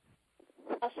a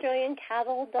Australian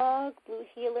cattle dog, blue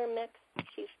heeler mix.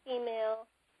 She's female.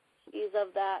 She's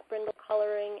of that brindle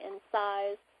coloring and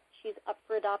size. She's up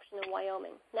for adoption in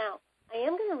Wyoming. Now, I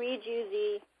am going to read you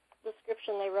the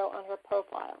description they wrote on her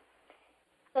profile.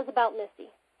 It says about Missy.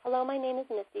 Hello, my name is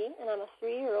Missy, and I'm a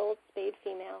 3-year-old spayed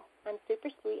female. I'm super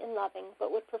sweet and loving,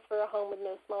 but would prefer a home with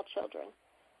no small children.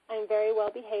 I'm a very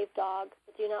well-behaved dog,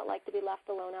 but do not like to be left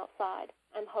alone outside.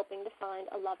 I'm hoping to find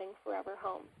a loving forever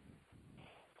home.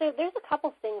 So there's a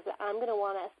couple things that I'm going to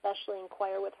want to especially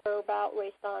inquire with her about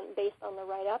based on the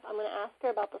write-up. I'm going to ask her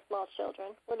about the small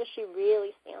children. Where does she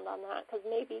really stand on that? Because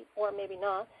maybe, or maybe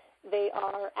not, they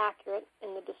are accurate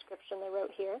in the description they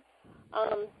wrote here.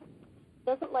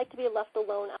 Doesn't like to be left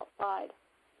alone outside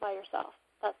by herself.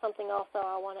 That's something also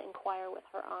I want to inquire with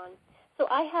her on. So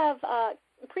I have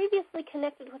previously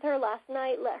connected with her last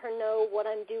night, let her know what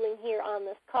I'm doing here on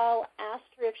this call, asked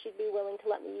her if she'd be willing to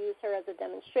let me use her as a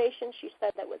demonstration. She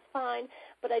said that was fine,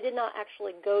 but I did not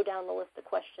actually go down the list of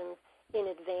questions in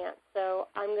advance, so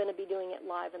I'm going to be doing it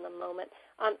live in the moment,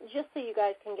 just so you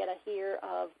guys can get a hear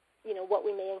of, you know, what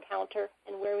we may encounter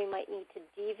and where we might need to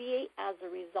deviate as a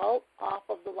result off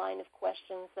of the line of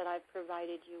questions that I've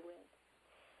provided you with.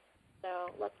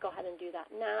 So let's go ahead and do that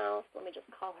now. So let me just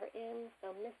call her in.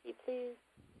 So Missy, please.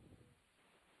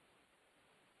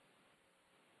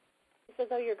 She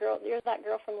says, oh, you're that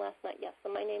girl from last night. Yes, so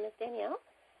my name is Danielle,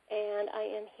 and I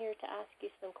am here to ask you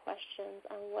some questions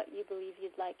on what you believe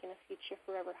you'd like in a future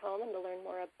forever home and to learn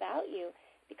more about you.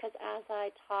 Because as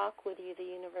I talk with you, the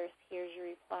universe hears your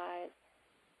replies,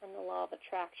 and the law of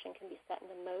attraction can be set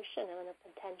into motion and will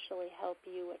potentially help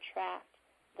you attract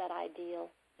that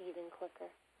ideal even quicker.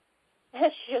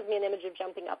 She shows me an image of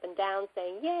jumping up and down,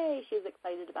 saying, yay, she's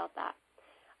excited about that.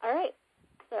 All right,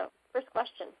 so first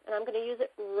question, and I'm going to use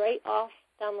it right off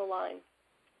down the line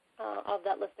of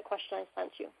that list of questions I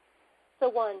sent you. So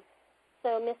one,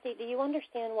 so Missy, do you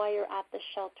understand why you're at the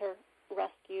shelter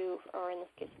rescue, or in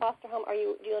this case foster home? Do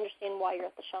you understand why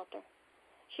you're at the shelter?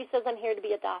 She says, I'm here to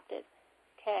be adopted.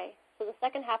 Okay, so the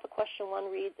second half of question one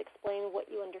reads, explain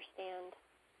what you understand.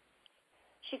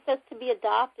 She says to be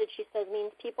adopted, she says,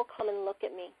 means people come and look at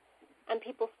me, and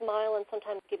people smile and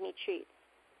sometimes give me treats.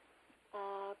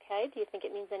 Okay, do you think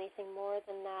it means anything more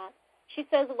than that? She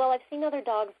says, well, I've seen other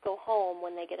dogs go home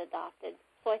when they get adopted,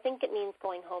 so I think it means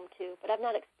going home too, but I've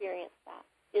not experienced that.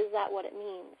 Is that what it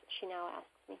means? She now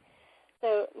asks me.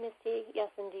 So, Misty,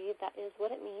 yes, indeed, that is what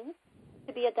it means.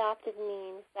 To be adopted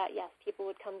means that, yes, people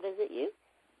would come visit you,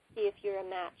 see if you're a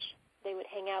match. They would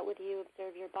hang out with you,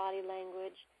 observe your body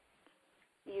language.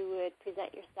 You would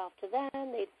present yourself to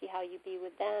them. They'd see how you be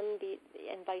with them,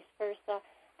 and vice versa.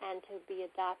 And to be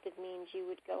adopted means you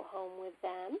would go home with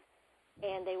them,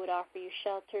 and they would offer you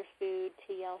shelter, food,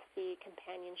 TLC,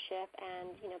 companionship,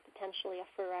 and, you know, potentially a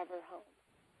forever home.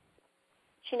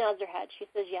 She nods her head. She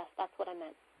says, yes, that's what I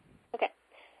meant. Okay.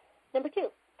 Number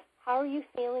two, how are you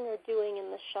feeling or doing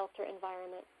in the shelter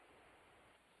environment?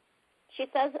 She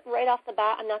says right off the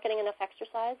bat, I'm not getting enough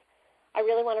exercise. I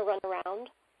really want to run around.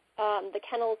 The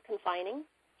kennel is confining.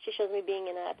 She shows me being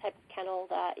in a type of kennel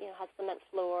that, you know, has cement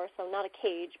floor, so not a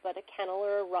cage, but a kennel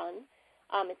or a run.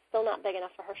 It's still not big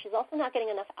enough for her. She's also not getting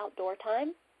enough outdoor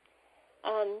time.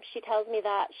 She tells me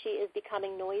that she is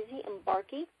becoming noisy and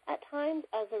barky at times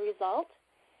as a result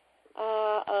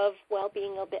of, well,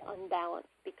 being a bit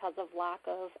unbalanced because of lack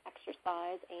of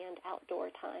exercise and outdoor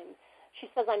time. She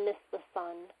says, I miss the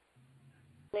sun.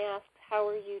 And I ask, how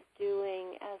are you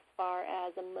doing as far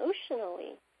as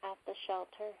emotionally at the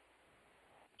shelter?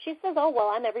 She says, oh,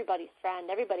 well, I'm everybody's friend.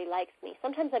 Everybody likes me.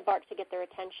 Sometimes I bark to get their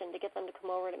attention, to get them to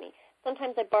come over to me.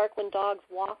 Sometimes I bark when dogs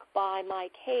walk by my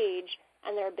cage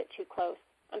and they're a bit too close.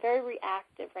 I'm very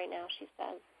reactive right now, she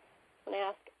says. When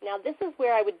I ask, now this is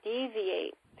where I would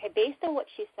deviate. Okay, based on what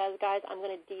she says, guys, I'm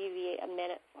going to deviate a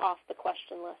minute off the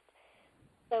question list.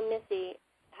 So, Missy,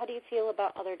 how do you feel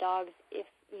about other dogs if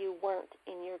you weren't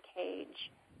in your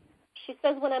cage? She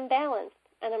says, when I'm balanced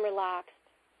and I'm relaxed,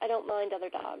 I don't mind other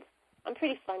dogs. I'm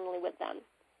pretty friendly with them.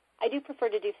 I do prefer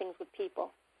to do things with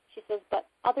people. She says, but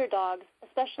other dogs,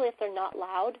 especially if they're not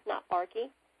loud, not barky,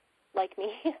 like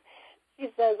me, she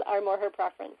says, are more her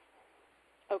preference.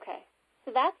 Okay.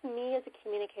 So that's me as a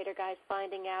communicator, guys,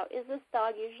 finding out, is this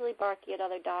dog usually barky at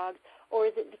other dogs, or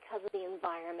is it because of the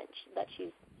environment that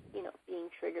she's, you know, being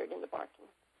triggered into barking?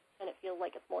 And it feels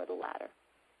like it's more the latter.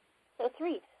 So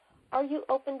 3, are you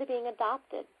open to being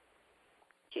adopted?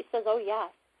 She says, oh, yes.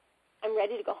 I'm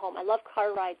ready to go home. I love car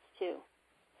rides, too.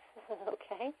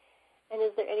 Okay. And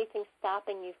is there anything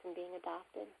stopping you from being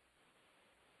adopted?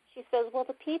 She says, well,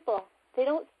 the people, they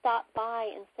don't stop by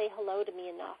and say hello to me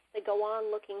enough. They go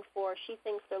on looking for, she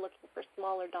thinks they're looking for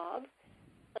smaller dogs.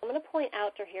 So I'm going to point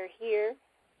out to her here,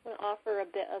 I'm going to offer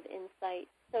a bit of insight.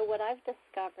 So what I've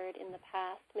discovered in the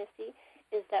past, Missy,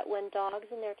 is that when dogs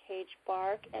in their cage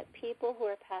bark at people who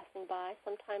are passing by,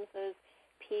 sometimes those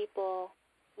people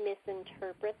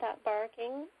misinterpret that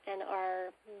barking and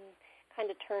are kind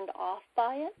of turned off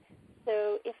by it.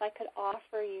 So if I could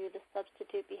offer you the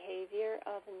substitute behavior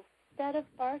of, instead of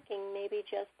barking, maybe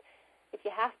just, if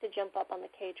you have to jump up on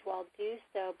the cage wall, do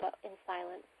so, but in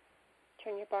silence.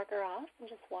 Turn your barker off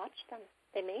and just watch them.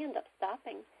 They may end up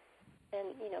stopping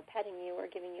and, you know, petting you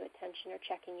or giving you attention or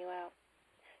checking you out.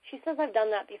 She says, I've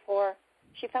done that before.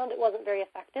 She found it wasn't very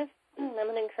effective. I'm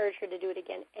going to encourage her to do it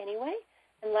again anyway,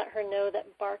 and let her know that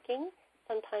barking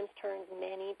sometimes turns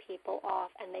many people off,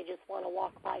 and they just want to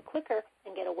walk by quicker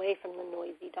and get away from the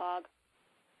noisy dog.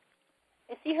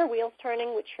 I see her wheels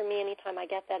turning, which for me, anytime I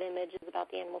get that image, is about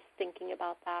the animals thinking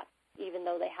about that, even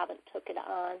though they haven't took it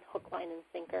on hook, line, and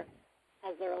sinker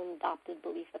as their own adopted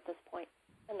belief at this point,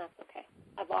 and that's okay.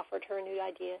 I've offered her a new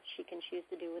idea. She can choose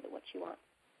to do with it what she wants.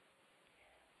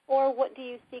 Or what do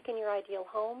you seek in your ideal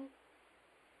home?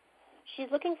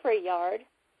 She's looking for a yard,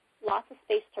 lots of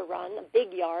space to run, a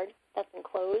big yard that's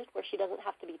enclosed where she doesn't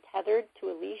have to be tethered to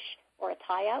a leash or a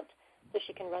tie-out so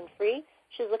she can run free.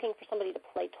 She's looking for somebody to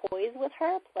play toys with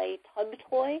her, play tug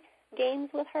toy games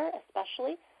with her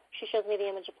especially. She shows me the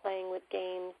image of playing with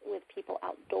games with people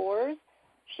outdoors.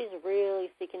 She's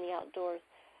really seeking the outdoors.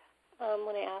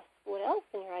 When I ask what else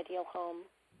in your ideal home,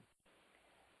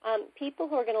 people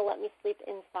who are going to let me sleep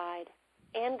inside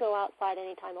and go outside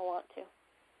anytime I want to.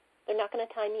 They're not going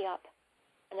to tie me up,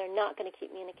 and they're not going to keep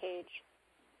me in a cage.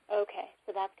 Okay,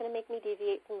 so that's going to make me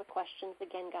deviate from the questions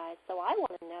again, guys. So I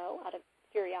want to know, out of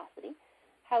curiosity,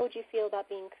 how would you feel about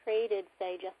being crated,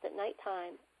 say, just at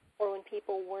nighttime or when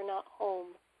people were not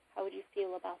home? How would you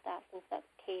feel about that, since that's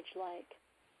cage-like?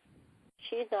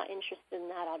 She's not interested in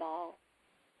that at all.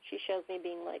 She shows me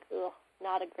being like, ugh,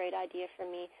 not a great idea for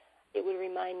me. It would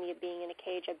remind me of being in a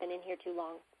cage. I've been in here too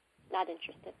long. Not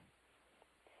interested.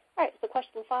 All right, so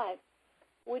question 5.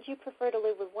 Would you prefer to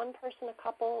live with one person, a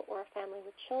couple, or a family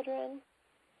with children?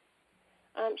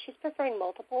 She's preferring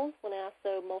multiples. When I ask,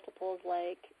 so multiples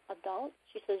like adults,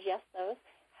 she says yes, those.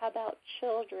 How about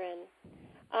children?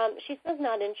 She says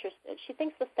not interested. She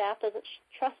thinks the staff doesn't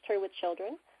trust her with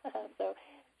children, so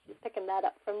she's picking that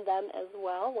up from them as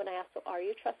well. When I ask, so are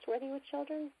you trustworthy with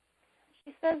children?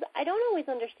 She says, I don't always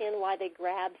understand why they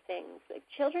grab things. Like,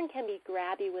 children can be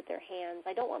grabby with their hands.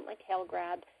 I don't want my tail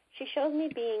grabbed. She shows me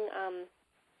being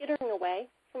skittering away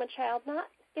from a child, not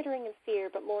skittering in fear,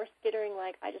 but more skittering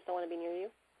like, I just don't want to be near you,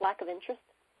 lack of interest.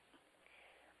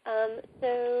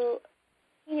 So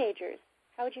teenagers,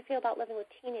 how would you feel about living with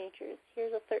teenagers?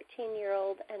 Here's a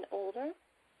 13-year-old and older.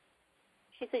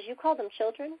 She says, you call them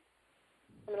children?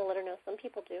 I'm going to let her know some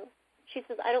people do. She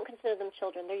says, I don't consider them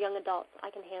children. They're young adults.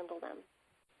 I can handle them,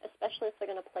 especially if they're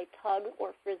going to play tug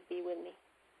or frisbee with me.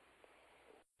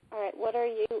 All right, what are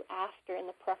you after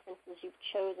in the preferences you've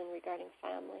chosen regarding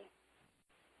family?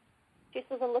 She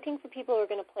says, I'm looking for people who are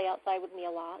going to play outside with me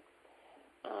a lot.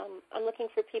 I'm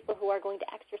looking for people who are going to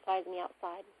exercise me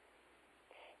outside.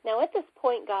 Now, at this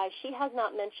point, guys, she has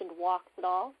not mentioned walks at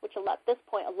all, which at this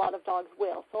point a lot of dogs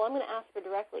will. So I'm going to ask her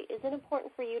directly, is it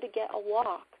important for you to get a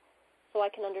walk so I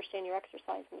can understand your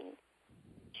exercise needs?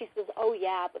 She says, oh,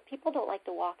 yeah, but people don't like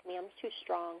to walk me. I'm too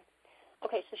strong.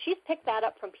 Okay, so she's picked that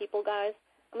up from people, guys.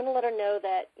 I'm going to let her know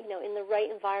that, in the right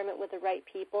environment with the right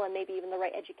people and maybe even the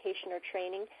right education or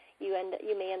training, you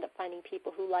may end up finding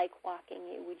people who like walking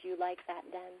you. Would you like that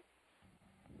then?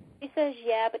 She says,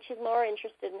 yeah, but she's more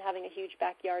interested in having a huge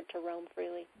backyard to roam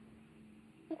freely.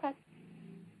 Okay.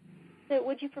 So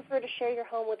would you prefer to share your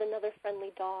home with another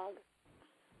friendly dog?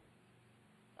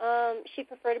 She'd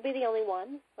prefer to be the only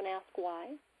one. When I ask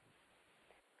why.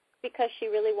 Because she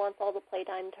really wants all the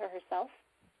playtime to herself,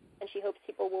 and she hopes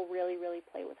people will really, really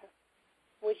play with her.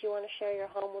 Would you want to share your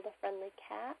home with a friendly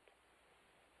cat?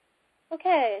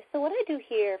 Okay, so what I do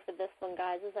here for this one,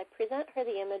 guys, is I present her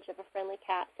the image of a friendly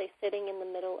cat, say, sitting in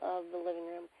the middle of the living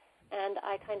room, and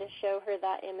I kind of show her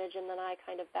that image, and then I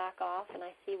kind of back off, and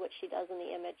I see what she does in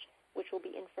the image, which will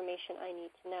be information I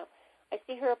need to know. I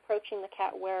see her approaching the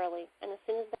cat warily, and as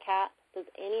soon as the cat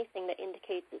does anything that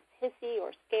indicates it's hissy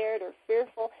or scared or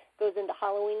fearful, goes into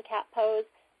Halloween cat pose,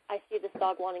 I see this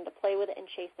dog wanting to play with it and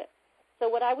chase it.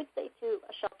 So what I would say to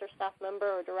a shelter staff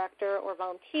member or director or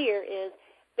volunteer is,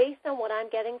 based on what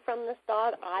I'm getting from this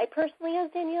dog, I personally,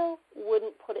 as Danielle,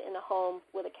 wouldn't put it in a home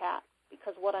with a cat,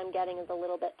 because what I'm getting is a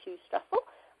little bit too stressful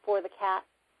for the cat,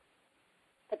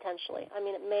 potentially. I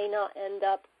mean, it may not end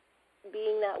up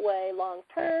being that way long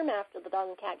term after the dog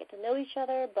and cat get to know each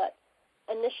other, but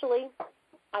initially,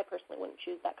 I personally wouldn't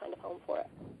choose that kind of home for it.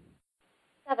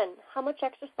 7, how much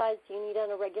exercise do you need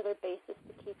on a regular basis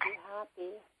to keep you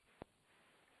happy?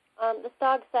 This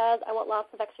dog says, I want lots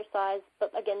of exercise, but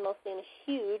again, mostly in a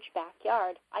huge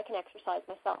backyard. I can exercise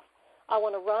myself. I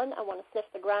want to run. I want to sniff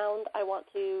the ground. I want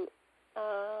to,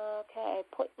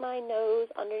 put my nose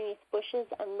underneath bushes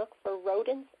and look for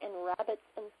rodents and rabbits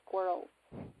and squirrels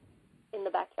in the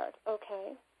backyard.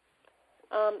 Okay.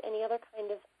 Any other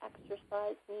kind of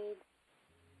exercise needs?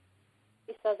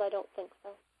 He says, I don't think so.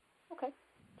 Okay.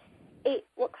 8,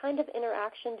 what kind of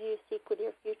interaction do you seek with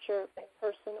your future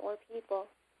person or people?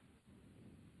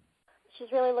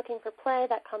 She's really looking for play.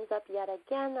 That comes up yet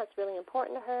again. That's really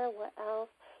important to her. What else?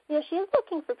 She is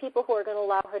looking for people who are going to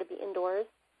allow her to be indoors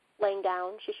laying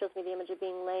down. She shows me the image of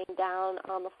being laying down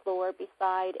on the floor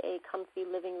beside a comfy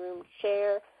living room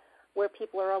chair where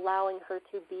people are allowing her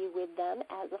to be with them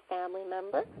as a family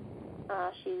member.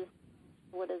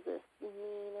 What does this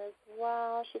mean as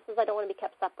well? She says, I don't want to be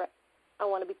kept separate. I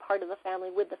want to be part of the family,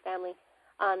 with the family.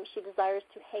 She desires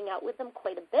to hang out with them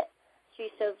quite a bit. She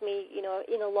shows me,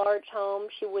 in a large home,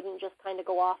 she wouldn't just kind of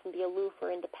go off and be aloof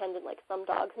or independent like some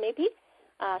dogs may be.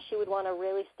 She would want to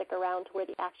really stick around to where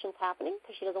the action's happening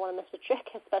because she doesn't want to miss a trick,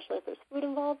 especially if there's food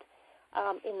involved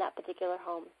in that particular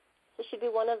home. So she'd be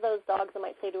one of those dogs I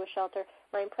might say to a shelter.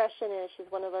 My impression is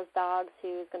she's one of those dogs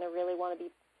who's going to really want to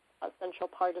be a central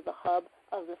part of the hub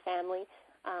of the family.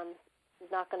 She's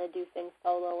not going to do things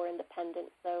solo or independent,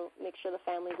 so make sure the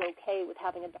family's okay with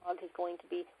having a dog who's going to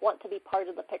want to be part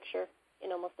of the picture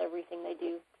in almost everything they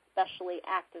do, especially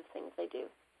active things they do,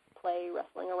 play,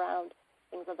 wrestling around,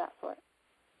 things of that sort.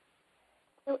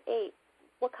 So 8,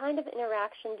 what kind of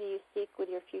interaction do you seek with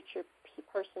your future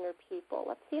person or people?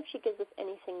 Let's see if she gives us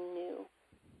anything new.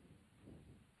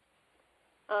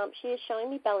 She is showing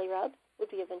me belly rubs, would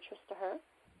be of interest to her,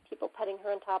 people petting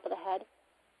her on top of the head.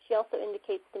 She also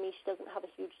indicates to me she doesn't have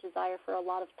a huge desire for a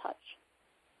lot of touch.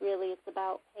 Really, it's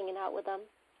about hanging out with them,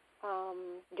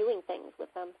 doing things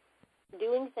with them.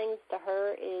 Doing things to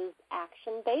her is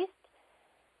action-based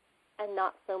and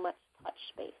not so much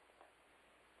touch-based.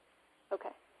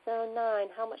 Okay, so 9,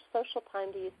 how much social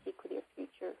time do you seek with your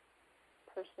future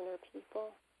person or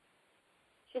people?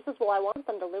 She says, well, I want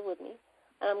them to live with me.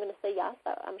 And I'm going to say yes.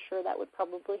 I'm sure that would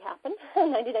probably happen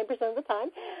 99% of the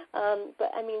time.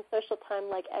 But, social time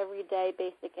like everyday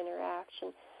basic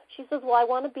interaction. She says, well, I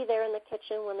want to be there in the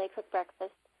kitchen when they cook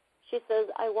breakfast. She says,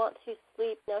 I want to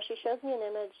sleep. Now, she shows me an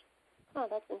image. Oh,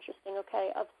 that's interesting,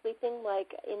 okay, of sleeping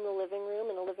like in the living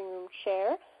room, in a living room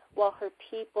chair, while her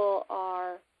people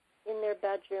are in their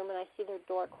bedroom, and I see their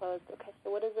door closed. Okay,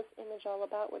 so what is this image all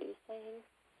about? What are you saying?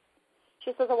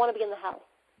 She says, I want to be in the house.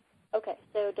 Okay,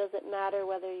 so does it matter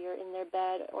whether you're in their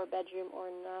bed or bedroom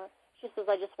or not? She says,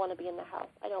 I just want to be in the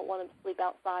house. I don't want them to sleep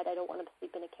outside. I don't want them to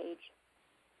sleep in a cage.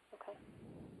 Okay.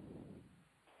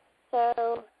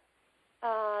 So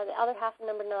the other half of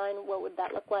number 9, what would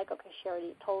that look like? Okay, she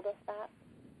already told us that.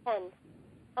 10,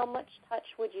 how much touch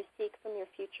would you seek from your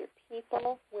future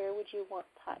people? Where would you want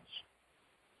touch?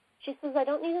 She says, I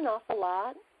don't need an awful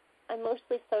lot. I'm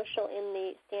mostly social in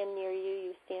the stand near you,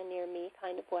 you stand near me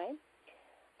kind of way.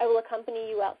 I will accompany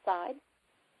you outside.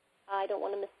 I don't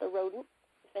want to miss the rodents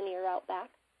if any are out back.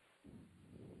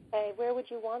 Okay, where would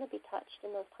you want to be touched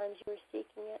in those times you were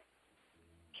seeking it?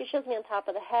 She shows me on top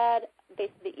of the head, base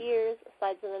of the ears,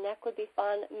 sides of the neck would be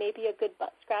fun, maybe a good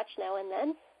butt scratch now and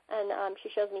then. And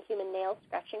she shows me human nails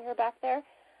scratching her back there.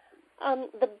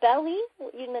 The belly,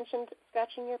 you mentioned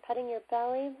petting your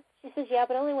belly. She says, yeah,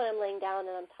 but only when I'm laying down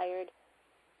and I'm tired.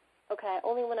 Okay,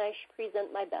 only when I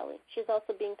present my belly. She's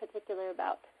also being particular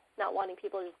about not wanting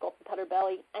people to just go up and pet her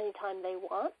belly anytime they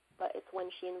want, but it's when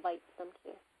she invites them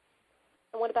to.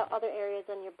 And what about other areas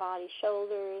on your body?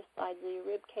 Shoulders, sides of your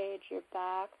rib cage, your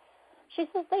back. She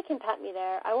says they can pet me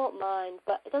there. I won't mind,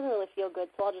 but it doesn't really feel good,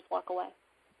 so I'll just walk away.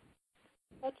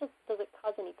 Does it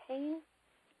cause any pain?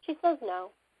 She says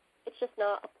no. It's just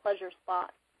not a pleasure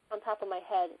spot. On top of my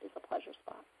head is a pleasure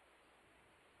spot.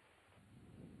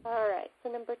 All right,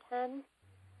 so number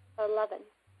 11.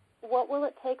 What will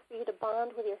it take for you to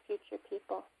bond with your future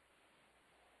people?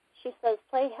 She says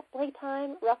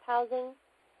playtime, roughhousing,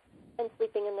 and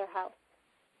sleeping in their house.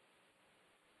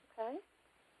 Okay.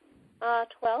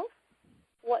 12.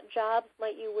 What jobs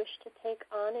might you wish to take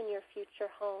on in your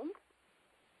future home?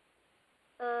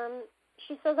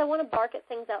 She says, I want to bark at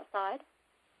things outside.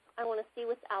 I want to see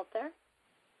what's out there.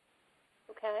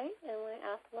 Okay. And when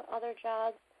I ask what other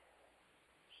jobs,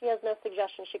 she has no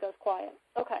suggestion. She goes quiet.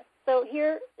 Okay. So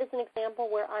here is an example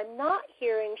where I'm not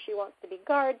hearing she wants to be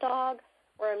guard dog,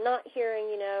 where I'm not hearing,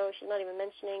 she's not even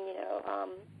mentioning,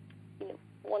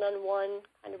 one-on-one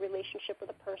kind of relationship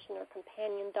with a person or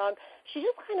companion dog. She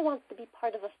just kind of wants to be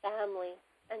part of a family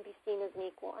and be seen as an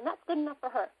equal, and that's good enough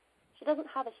for her. She doesn't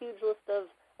have a huge list of,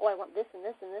 I want this and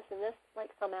this and this and this,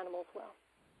 like some animals will.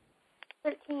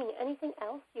 13, anything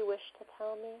else you wish to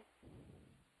tell me?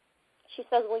 She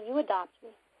says, will you adopt me?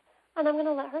 And I'm going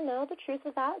to let her know the truth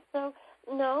of that. So,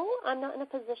 no, I'm not in a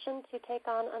position to take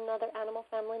on another animal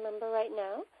family member right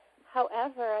now.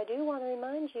 However, I do want to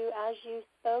remind you, as you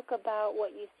spoke about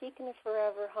what you seek in a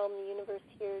forever home, the universe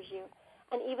hears you.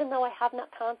 And even though I have not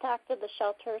contacted the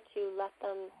shelter to let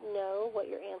them know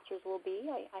what your answers will be,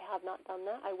 I have not done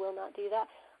that. I will not do that.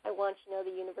 I want you to know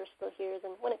the universe still hears.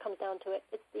 And when it comes down to it,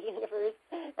 it's the universe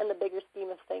and the bigger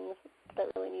scheme of things that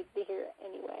really needs to hear it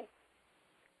anyway.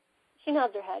 She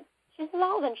nods her head. She says,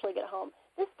 I'll eventually get home.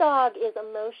 This dog is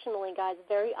emotionally, guys,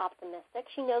 very optimistic.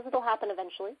 She knows it'll happen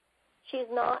eventually. She's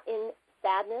not in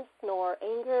sadness, nor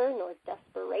anger, nor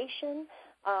desperation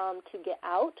to get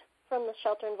out from the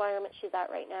shelter environment she's at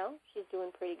right now. She's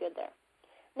doing pretty good there.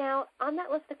 Now, on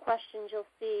that list of questions, you'll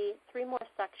see 3 more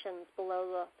sections below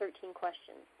the 13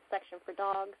 questions. Section for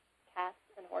dogs, cats,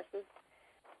 and horses.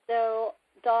 So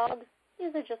dogs,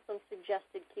 these are just some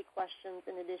suggested key questions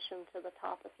in addition to the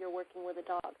top if you're working with a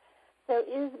dog. So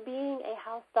is being a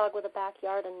house dog with a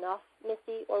backyard enough,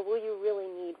 Missy, or will you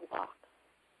really need walks?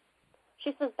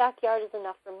 She says backyard is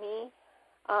enough for me.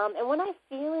 And when I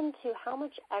feel into how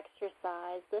much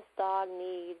exercise this dog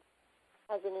needs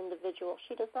as an individual,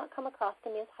 she does not come across to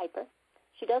me as hyper.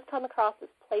 She does come across as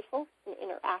playful and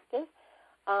interactive.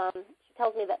 She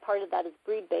tells me that part of that is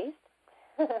breed-based.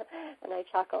 And I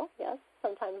chuckle, yes,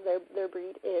 sometimes their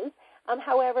breed is.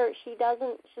 However, she's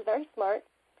very smart,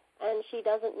 and she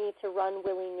doesn't need to run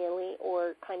willy-nilly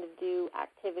or kind of do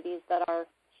activities that are,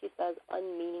 she says,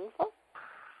 unmeaningful.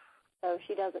 So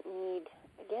she doesn't need,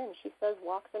 again, she says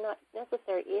walks are not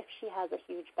necessary if she has a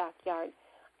huge backyard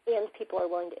and people are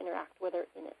willing to interact with her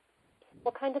in it.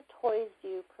 What kind of toys do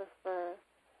you prefer?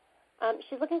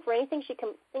 She's looking for anything she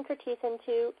can sink her teeth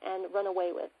into and run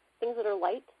away with, things that are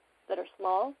light, that are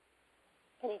small,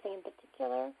 anything in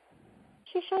particular.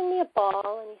 She's showing me a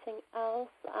ball, anything else.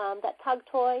 That tug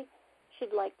toy,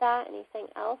 she'd like that, anything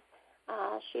else.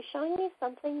 She's showing me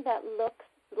something that looks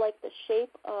like the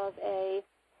shape of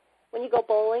when you go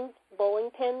bowling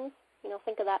pins,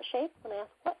 think of that shape. When I ask,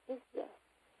 what is this?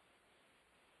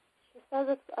 She says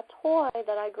it's a toy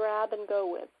that I grab and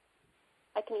go with.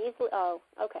 I can easily,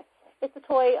 okay. It's a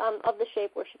toy of the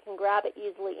shape where she can grab it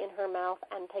easily in her mouth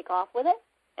and take off with it,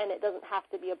 and it doesn't have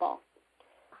to be a ball.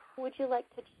 Would you like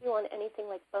to chew on anything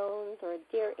like bones or a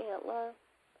deer antler?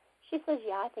 She says,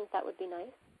 yeah, I think that would be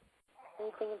nice.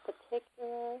 Anything in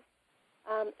particular?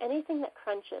 Anything that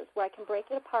crunches, where I can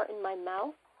break it apart in my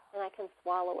mouth and I can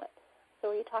swallow it.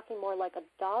 So are you talking more like a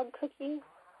dog cookie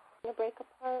to break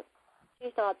apart?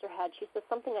 She nods her head. She says,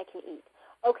 something I can eat.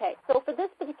 Okay, so for this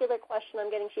particular question,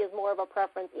 I'm getting she has more of a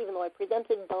preference, even though I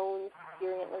presented bones,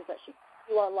 deer antlers that she can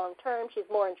chew on long term. She's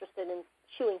more interested in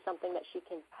chewing something that she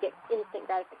can get instant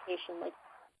gratification. Like,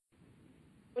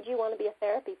 would you want to be a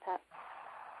therapy pet?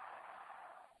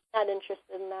 Not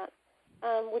interested in that.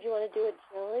 Would you want to do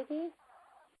agility?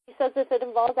 She says if it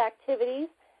involves activities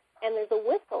and there's a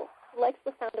whistle, she likes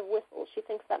the sound of whistles. She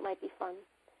thinks that might be fun.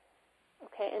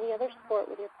 Okay, any other sport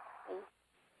with your person?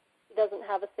 She doesn't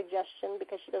have a suggestion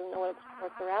because she doesn't know what other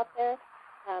sports are out there.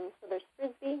 So there's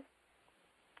Frisbee.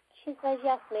 She says,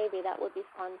 yes, maybe that would be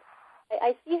fun.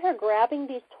 I see her grabbing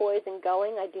these toys and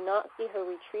going. I do not see her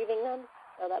retrieving them.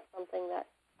 So that's something that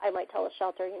I might tell a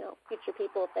shelter, future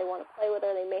people, if they want to play with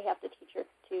her, they may have to teach her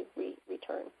to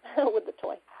return with the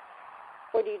toy.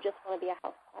 Or do you just want to be a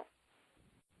house pet?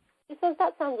 She says,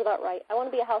 that sounds about right. I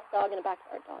want to be a house dog and a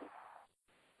backyard dog.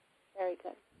 Very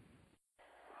good.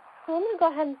 So I'm going to go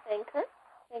ahead and thank her.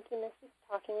 Thank you, Missy,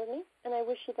 for talking with me. And I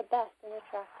wish you the best in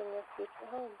attracting this future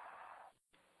home.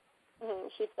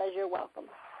 She says you're welcome.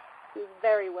 She's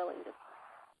very willing to.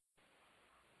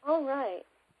 All right.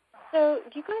 So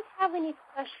do you guys have any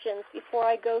questions before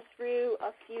I go through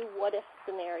a few what-if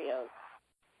scenarios?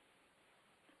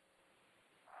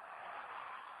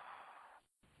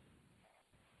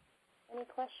 Any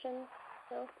questions?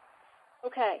 No?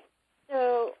 Okay.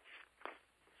 So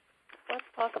let's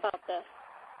talk about this.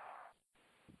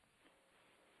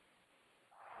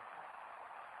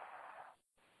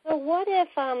 So what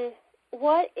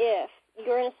if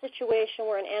you're in a situation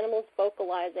where an animal's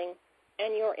vocalizing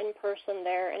and you're in person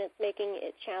there and it's making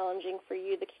it challenging for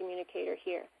you, the communicator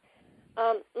here?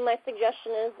 My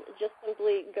suggestion is just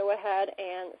simply go ahead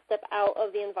and step out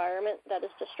of the environment that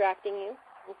is distracting you.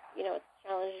 It's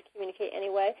challenging to communicate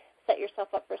anyway. Set yourself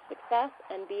up for success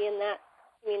and be in that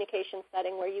communication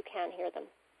setting where you can hear them.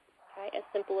 Okay? As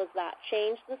simple as that.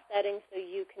 Change the setting so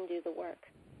you can do the work.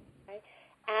 Okay?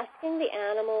 Asking the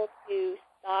animal to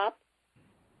stop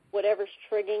whatever's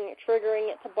triggering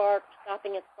it to bark,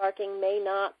 stopping its barking may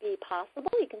not be possible.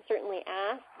 You can certainly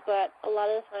ask, but a lot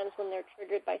of the times when they're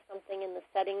triggered by something in the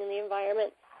setting in the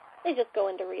environment, they just go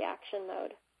into reaction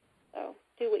mode. So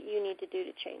do what you need to do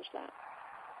to change that.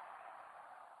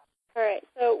 All right,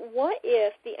 so what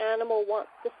if the animal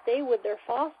wants to stay with their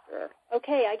foster?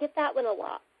 Okay, I get that one a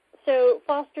lot. So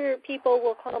foster people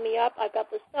will call me up. I've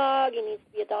got this dog. He needs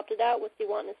to be adopted out. What's he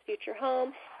want in his future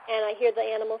home? And I hear the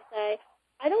animal say,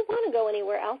 I don't want to go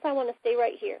anywhere else. I want to stay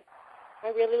right here. I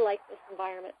really like this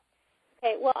environment.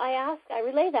 Okay, well, I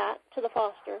relay that to the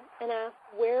foster and ask,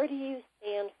 where do you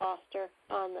stand, foster,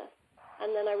 on this?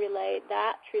 and then I relay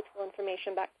that truthful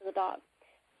information back to the dog.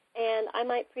 And I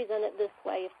might present it this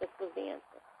way if this was the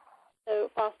answer.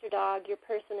 So foster dog, your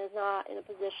person is not in a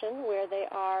position where they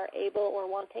are able or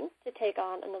wanting to take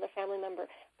on another family member,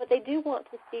 but they do want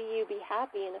to see you be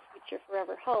happy in a future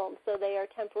forever home, so they are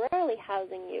temporarily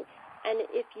housing you. And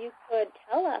if you could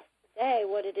tell us today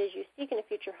what it is you seek in a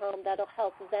future home, that'll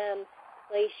help them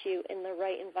place you in the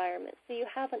right environment. So you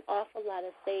have an awful lot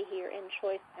of say here in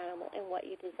choice animal and what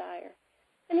you desire.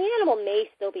 And the animal may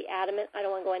still be adamant, I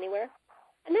don't want to go anywhere.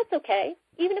 And that's okay.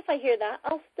 Even if I hear that,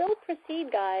 I'll still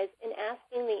proceed, guys, in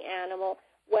asking the animal,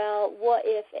 well, what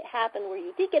if it happened where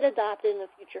you did get adopted in the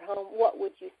future home, what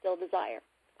would you still desire?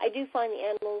 I do find the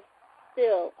animals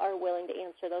still are willing to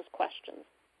answer those questions.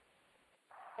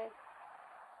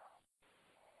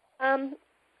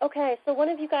 Okay, so one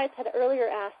of you guys had earlier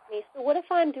asked me, so what if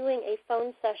I'm doing a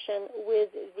phone session with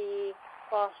the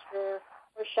foster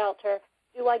or shelter?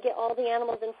 Do I get all the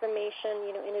animals' information,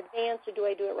 in advance, or do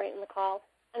I do it right in the call?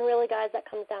 And really, guys, that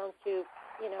comes down to,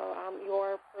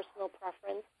 your personal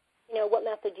preference. What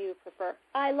method do you prefer?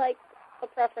 I like the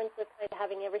preference of kind of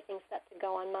having everything set to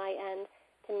go on my end.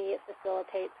 To me, it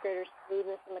facilitates greater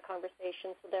smoothness in the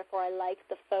conversation, so therefore I like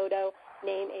the photo,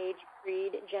 name, age,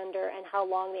 breed, gender, and how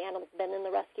long the animal's been in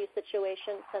the rescue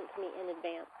situation sent to me in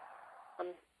advance.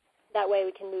 That way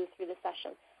we can move through the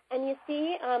session. And you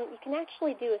see, you can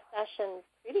actually do a session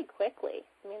pretty quickly.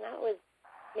 I mean, that was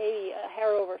maybe a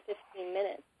hair over 15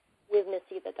 minutes with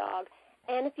Missy the dog.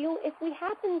 And if we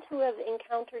happen to have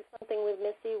encountered something with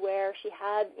Missy where she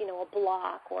had, a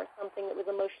block or something that was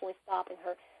emotionally stopping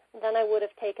her, then I would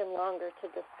have taken longer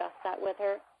to discuss that with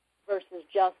her versus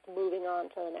just moving on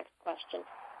to the next question.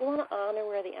 You want to honor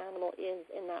where the animal is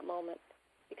in that moment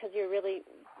because you're being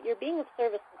of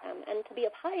service to them. And to be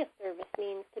of highest service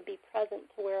means to be present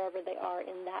to wherever they are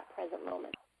in that present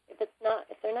moment. If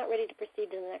they're not ready to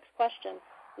proceed to the next question,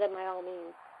 then by all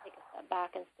means, take a step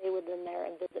back and stay with them there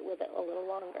and visit with it a little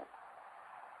longer.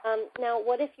 Now,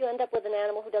 what if you end up with an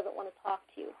animal who doesn't want to talk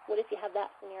to you? What if you have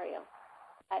that scenario?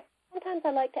 Sometimes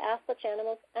I like to ask such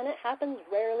animals, and it happens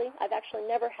rarely. I've actually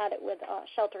never had it with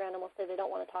shelter animals say they don't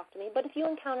want to talk to me. But if you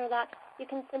encounter that, you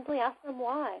can simply ask them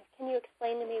why. Can you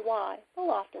explain to me why?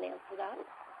 They'll often answer that.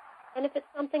 And if it's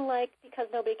something like because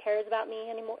nobody cares about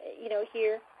me anymore,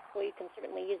 here, well, you can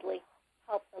certainly easily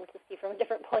help them to see from a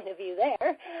different point of view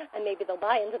there, and maybe they'll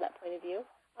buy into that point of view.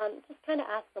 Just kind of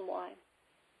ask them why.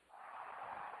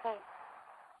 Okay.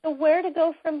 So where to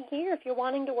go from here if you're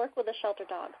wanting to work with a shelter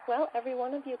dog? Well, every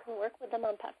one of you can work with them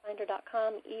on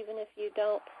PetFinder.com, even if you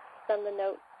don't send the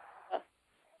note to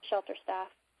the shelter staff.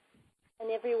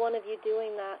 And every one of you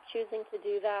doing that, choosing to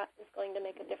do that, is going to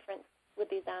make a difference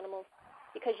with these animals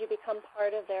because you become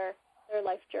part of their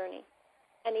life journey.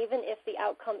 And even if the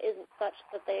outcome isn't such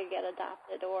that they get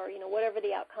adopted or, whatever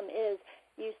the outcome is,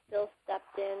 you still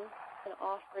stepped in and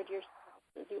offered your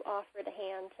services. You offered a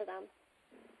hand to them.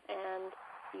 And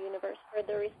the universe heard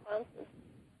their responses.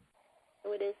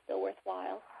 So it is still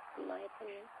worthwhile, in my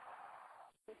opinion.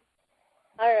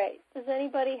 All right. Does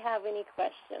anybody have any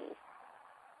questions?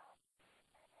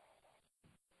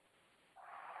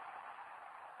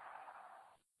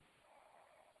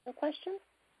 No questions?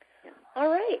 Yeah. All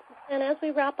right. And as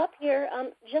we wrap up here,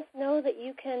 just know that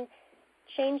you can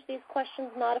change these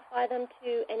questions, modify them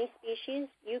to any species.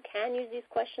 You can use these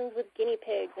questions with guinea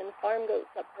pigs and farm goats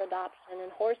up for adoption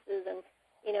and horses and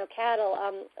cattle.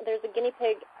 There's a guinea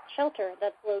pig shelter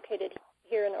that's located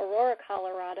here in Aurora,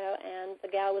 Colorado, and the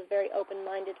gal was very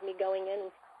open-minded to me going in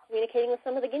and communicating with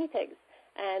some of the guinea pigs.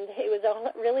 And it was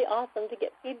really awesome to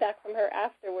get feedback from her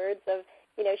afterwards of,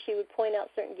 she would point out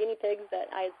certain guinea pigs that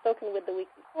I had spoken with the week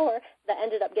before that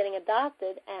ended up getting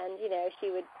adopted, and,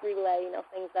 she would relay,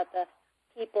 things that the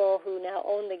people who now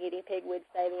own the guinea pig would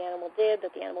say the animal did,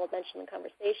 that the animal had mentioned in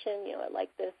conversation, it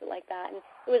liked this, it liked that, and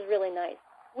it was really nice.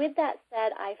 With that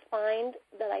said, I find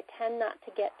that I tend not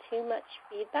to get too much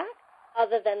feedback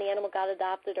other than the animal got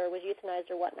adopted or was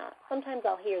euthanized or whatnot. Sometimes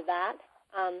I'll hear that,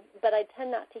 but I tend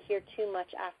not to hear too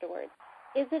much afterwards.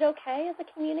 Is it okay as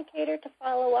a communicator to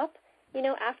follow up,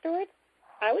 afterwards?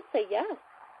 I would say yes.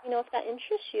 If that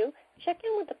interests you, check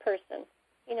in with the person,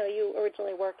 you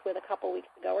originally worked with a couple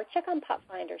weeks ago, or check on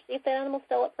PetFinder. See if that animal's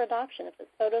still up for adoption. If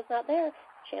its photo's not there,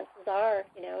 chances are,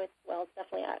 it's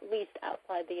definitely at least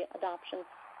outside the adoption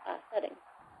setting.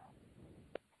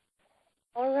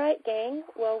 All right, gang.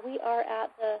 Well, we are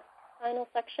at the final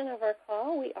section of our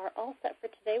call. We are all set for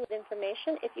today with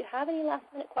information. If you have any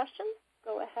last-minute questions,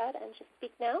 go ahead and just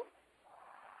speak now.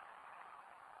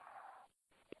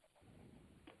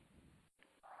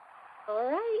 All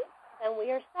right, then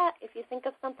we are set. If you think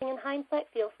of something in hindsight,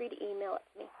 feel free to email it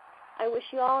to me. I wish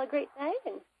you all a great day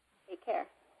and take care.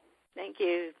 Thank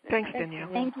you. Thanks, Danielle.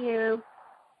 Thank you.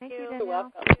 Thank you, You're Danielle.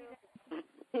 welcome.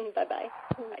 Bye-bye.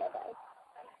 Bye-bye.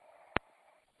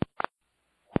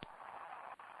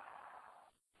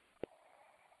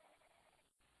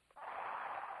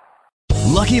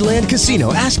 Lucky Land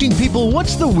Casino, asking people,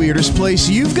 what's the weirdest place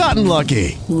you've gotten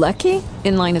lucky? Lucky?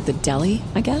 In line at the deli,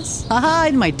 I guess? Aha,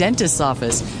 in my dentist's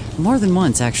office. More than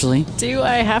once, actually. Do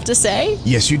I have to say?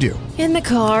 Yes, you do. In the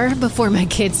car before my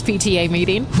kids' PTA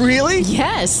meeting. Really?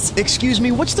 Yes. Excuse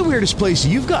me, what's the weirdest place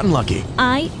you've gotten lucky?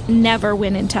 I never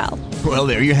win and tell. Well,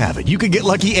 there you have it. You can get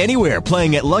lucky anywhere,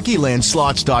 playing at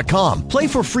LuckyLandSlots.com. Play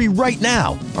for free right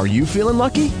now. Are you feeling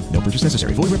lucky? No purchase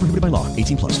necessary. Void where prohibited by law.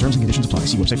 18+. Terms and conditions apply.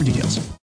 See website for details.